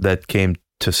stuff that came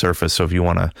to surface. So if you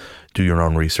want to do your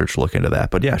own research, look into that.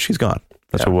 But yeah, she's gone.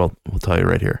 That's what we'll tell you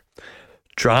right here.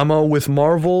 Drama with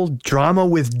Marvel, drama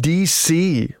with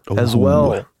DC as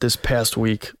well this past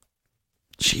week.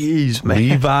 Jeez, man.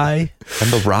 Levi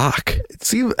and The Rock.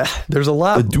 See, there's a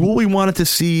lot. The duel we wanted to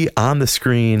see on the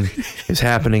screen is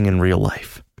happening in real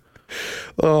life.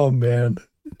 Oh, man.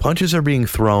 Punches are being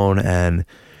thrown, and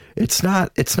it's not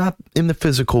in the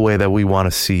physical way that we want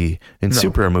to see in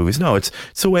superhero movies. No, it's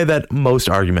the way that most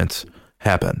arguments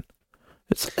happen.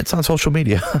 It's on social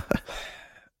media.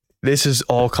 This is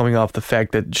all coming off the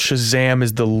fact that Shazam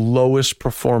is the lowest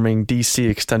performing DC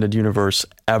extended universe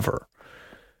ever.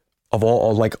 Of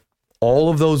all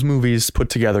of those movies put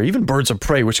together, even Birds of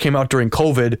Prey, which came out during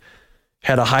COVID,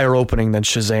 had a higher opening than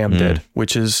Shazam did,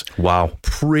 which is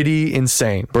pretty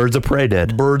insane. Birds of Prey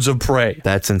did. Birds of Prey.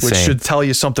 That's insane. Which should tell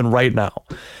you something right now.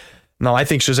 Now, I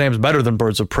think Shazam's better than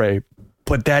Birds of Prey,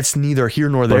 but that's neither here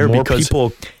nor there because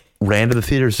people ran to the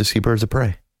theaters to see Birds of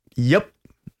Prey. Yep.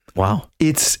 Wow.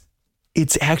 It's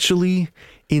actually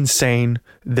insane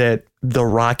that The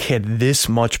Rock had this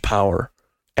much power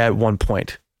at one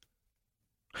point.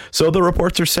 So the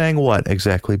reports are saying what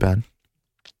exactly, Ben?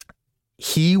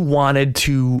 He wanted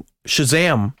to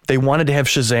Shazam. They wanted to have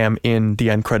Shazam in the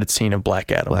end credit scene of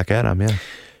Black Adam. Black Adam, yeah.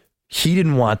 He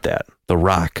didn't want that. The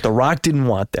Rock didn't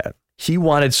want that. He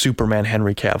wanted Superman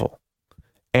Henry Cavill.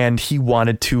 And he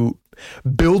wanted to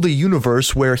build a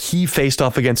universe where he faced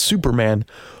off against Superman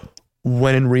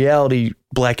when in reality,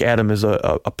 Black Adam is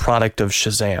a product of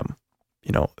Shazam.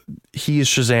 He is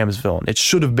Shazam's villain. It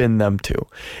should have been them two.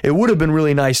 It would have been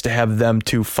really nice to have them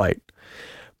two fight.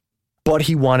 But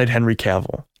he wanted Henry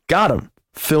Cavill. Got him.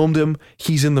 Filmed him.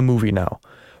 He's in the movie now.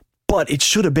 But it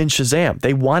should have been Shazam.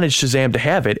 They wanted Shazam to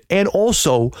have it. And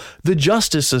also, the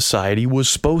Justice Society was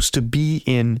supposed to be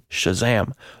in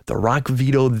Shazam. The Rock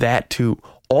vetoed that too.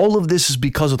 All of this is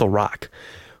because of The Rock,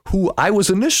 who I was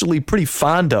initially pretty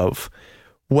fond of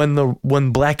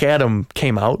when Black Adam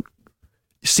came out.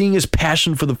 Seeing his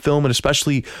passion for the film and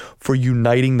especially for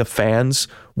uniting the fans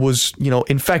was,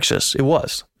 infectious. It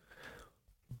was.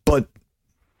 But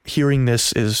hearing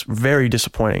this is very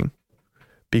disappointing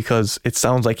because it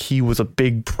sounds like he was a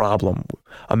big problem,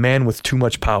 a man with too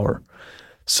much power.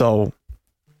 So,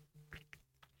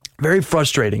 very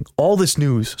frustrating. All this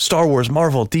news, Star Wars,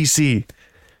 Marvel, DC.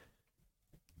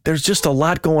 There's just a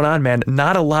lot going on, man.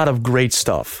 Not a lot of great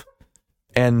stuff.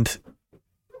 And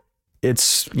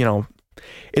it's,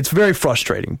 it's very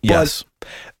frustrating. Yes. But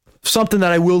something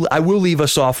that I will leave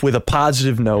us off with a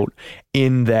positive note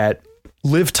in that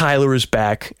Liv Tyler is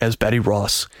back as Betty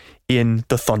Ross in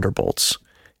the Thunderbolts.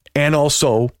 And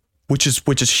also, which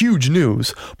is huge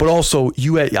news, but also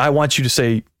I want you to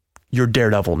say your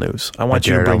Daredevil news. I want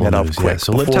you to bring that up quick. Yeah.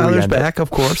 So Liv Tyler's back,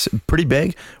 of course, pretty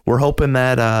big. We're hoping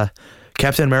that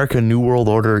Captain America New World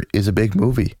Order is a big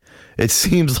movie. It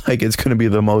seems like it's going to be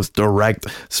the most direct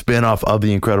spin-off of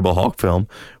the Incredible Hulk film.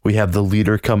 We have the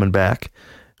leader coming back.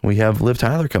 We have Liv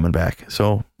Tyler coming back.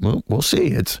 So we'll see.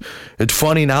 It's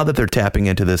funny now that they're tapping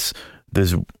into this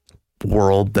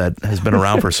world that has been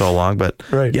around for so long. But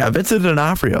right. Yeah, Vincent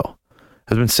D'Onofrio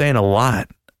has been saying a lot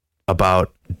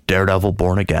about Daredevil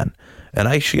Born Again. And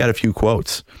I actually got a few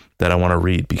quotes that I want to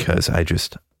read because I'm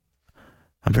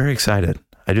very excited.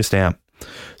 I just am.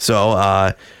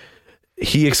 So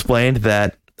he explained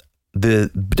that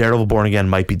the Daredevil Born Again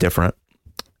might be different,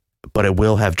 but it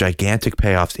will have gigantic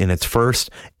payoffs in its first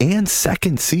and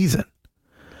second season.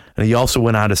 And he also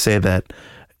went on to say that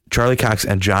Charlie Cox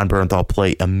and John Bernthal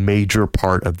play a major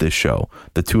part of this show,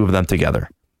 the two of them together.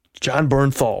 John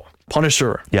Bernthal,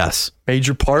 Punisher. Yes.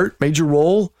 Major part, major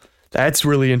role. That's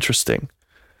really interesting.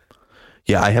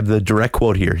 Yeah, I have the direct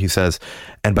quote here. He says,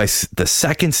 and by the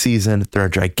second season, there are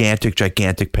gigantic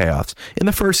payoffs. In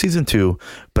the first season too,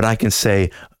 but I can't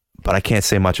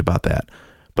say much about that.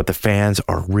 But the fans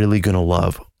are really going to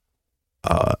love,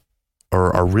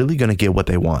 or are really going to get what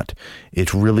they want.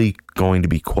 It's really going to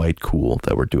be quite cool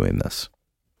that we're doing this.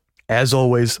 As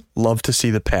always, love to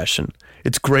see the passion.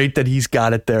 It's great that he's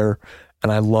got it there.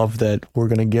 And I love that we're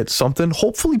going to get something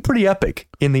hopefully pretty epic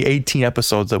in the 18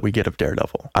 episodes that we get of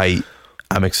Daredevil.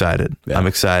 I'm excited. Yeah. I'm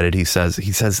excited. He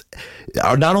says,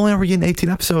 not only are we getting 18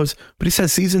 episodes, but he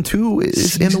says season 2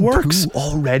 is in the works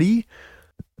already.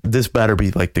 This better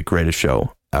be like the greatest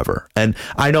show ever. And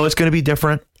I know it's going to be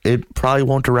different. It probably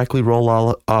won't directly roll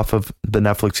off of the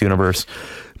Netflix universe.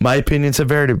 My opinions have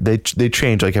varied. They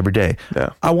change like every day.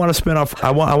 Yeah. I want a spinoff.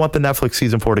 I want the Netflix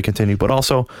season 4 to continue, but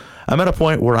also I'm at a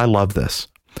point where I love this.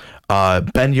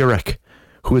 Ben Urich,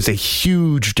 who is a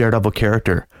huge Daredevil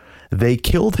character, they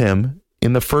killed him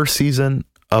in the first season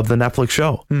of the Netflix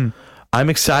show. I'm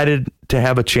excited to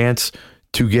have a chance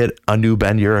to get a new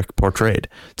Ben Urich portrayed,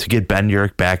 to get Ben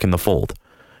Urich back in the fold.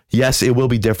 Yes, it will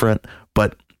be different,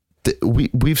 but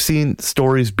we've seen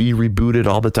stories be rebooted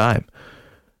all the time.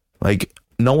 Like,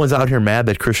 no one's out here mad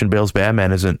that Christian Bale's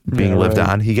Batman isn't being lived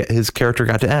on. His character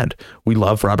got to end. We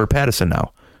love Robert Pattinson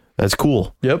now. That's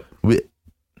cool. Yep.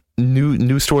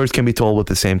 New stories can be told with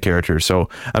the same character. So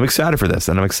I'm excited for this,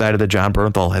 and I'm excited that John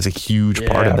Bernthal has a huge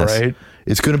part in this. Right?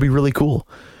 It's going to be really cool.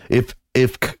 If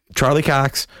Charlie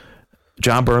Cox,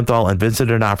 John Bernthal, and Vincent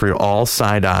D'Onofrio all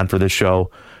signed on for this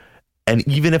show, and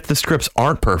even if the scripts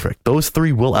aren't perfect, those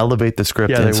three will elevate the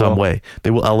script in some way. They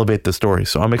will elevate the story.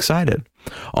 So I'm excited.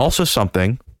 Also,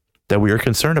 something that we are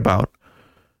concerned about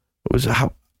was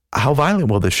how violent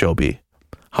will this show be?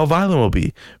 How violent will it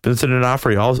be? Vincent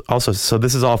D'Onofrio also. So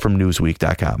this is all from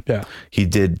Newsweek.com. Yeah, he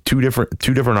did two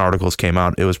different articles came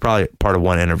out. It was probably part of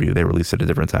one interview. They released it at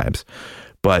different times,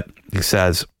 but he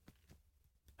says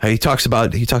he talks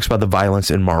about the violence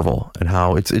in Marvel and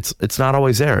how it's not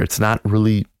always there. It's not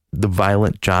really the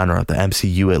violent genre, the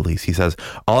MCU at least. He says,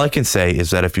 all I can say is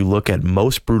that if you look at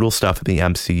most brutal stuff in the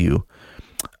MCU,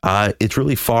 it's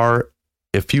really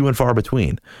few and far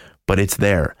between, but it's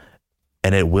there.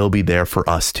 And it will be there for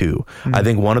us too. I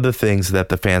think one of the things that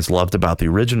the fans loved about the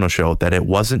original show, that it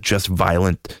wasn't just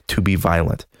violent to be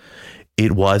violent.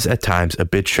 It was at times a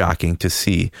bit shocking to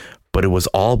see, but it was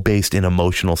all based in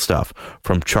emotional stuff.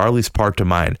 From Charlie's part to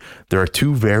mine, there are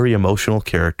two very emotional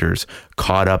characters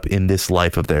caught up in this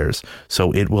life of theirs.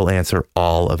 So it will answer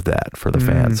all of that for the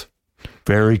fans.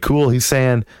 Very cool. He's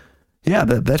saying, yeah,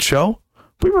 that show,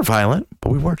 We were violent,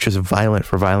 but we weren't just violent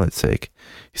for violence sake.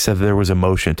 He said there was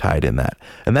emotion tied in that.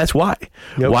 And that's why.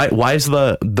 Yep. Why is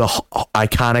the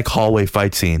iconic hallway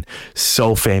fight scene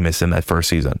so famous in that first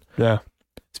season? Yeah.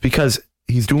 It's because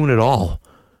he's doing it all.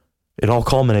 It all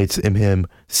culminates in him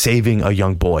saving a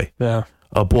young boy. Yeah.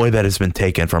 A boy that has been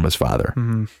taken from his father.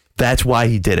 Mm-hmm. That's why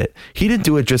he did it. He didn't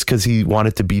do it just because he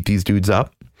wanted to beat these dudes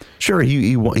up. Sure,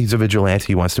 he's a vigilante.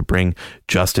 He wants to bring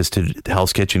justice to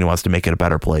Hell's Kitchen. He wants to make it a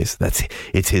better place.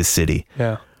 It's his city.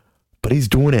 Yeah. But he's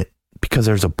doing it because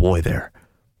there's a boy there.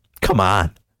 Come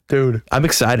on. Dude. I'm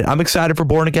excited. I'm excited for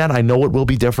Born Again. I know it will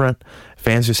be different.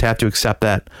 Fans just have to accept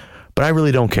that. But I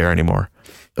really don't care anymore.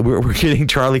 We're getting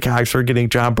Charlie Cox. We're getting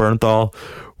John Bernthal.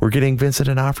 We're getting Vincent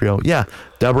D'Onofrio. Yeah,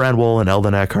 Deborah Ann Wool and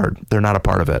Eldon Eckhart. They're not a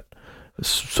part of it.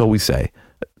 So we say.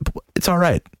 It's all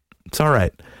right. It's all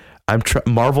right.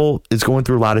 Marvel is going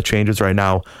through a lot of changes right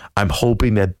now. I'm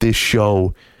hoping that this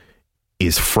show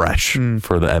is fresh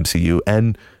for the MCU,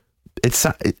 and it's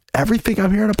everything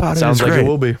I'm hearing about it. Sounds like great. It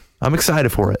will be. I'm excited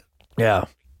for it. Yeah,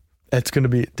 it's gonna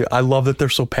be. I love that they're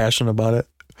so passionate about it.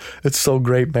 It's so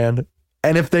great, man.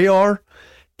 And if they are,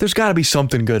 there's got to be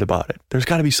something good about it. There's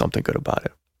got to be something good about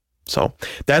it. So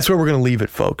that's where we're gonna leave it,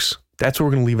 folks. That's where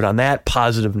we're going to leave it, on that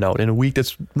positive note. In a week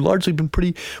that's largely been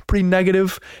pretty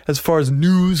negative as far as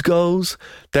news goes,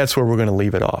 that's where we're going to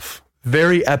leave it off.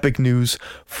 Very epic news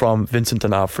from Vincent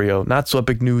D'Onofrio. Not so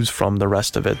epic news from the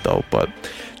rest of it, though. But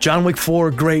John Wick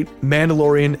 4, great.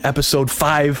 Mandalorian Episode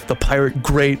 5, The Pirate,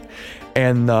 great.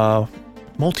 And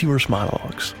Multiverse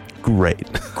Monologues. Great,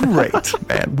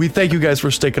 man. We thank you guys for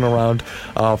sticking around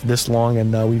this long,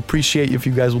 and we appreciate if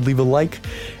you guys would leave a like.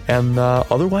 And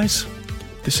otherwise...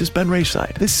 This has been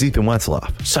Rayside. This is Ethan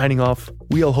Wetzloff. Signing off.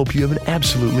 We all hope you have an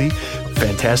absolutely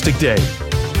fantastic day.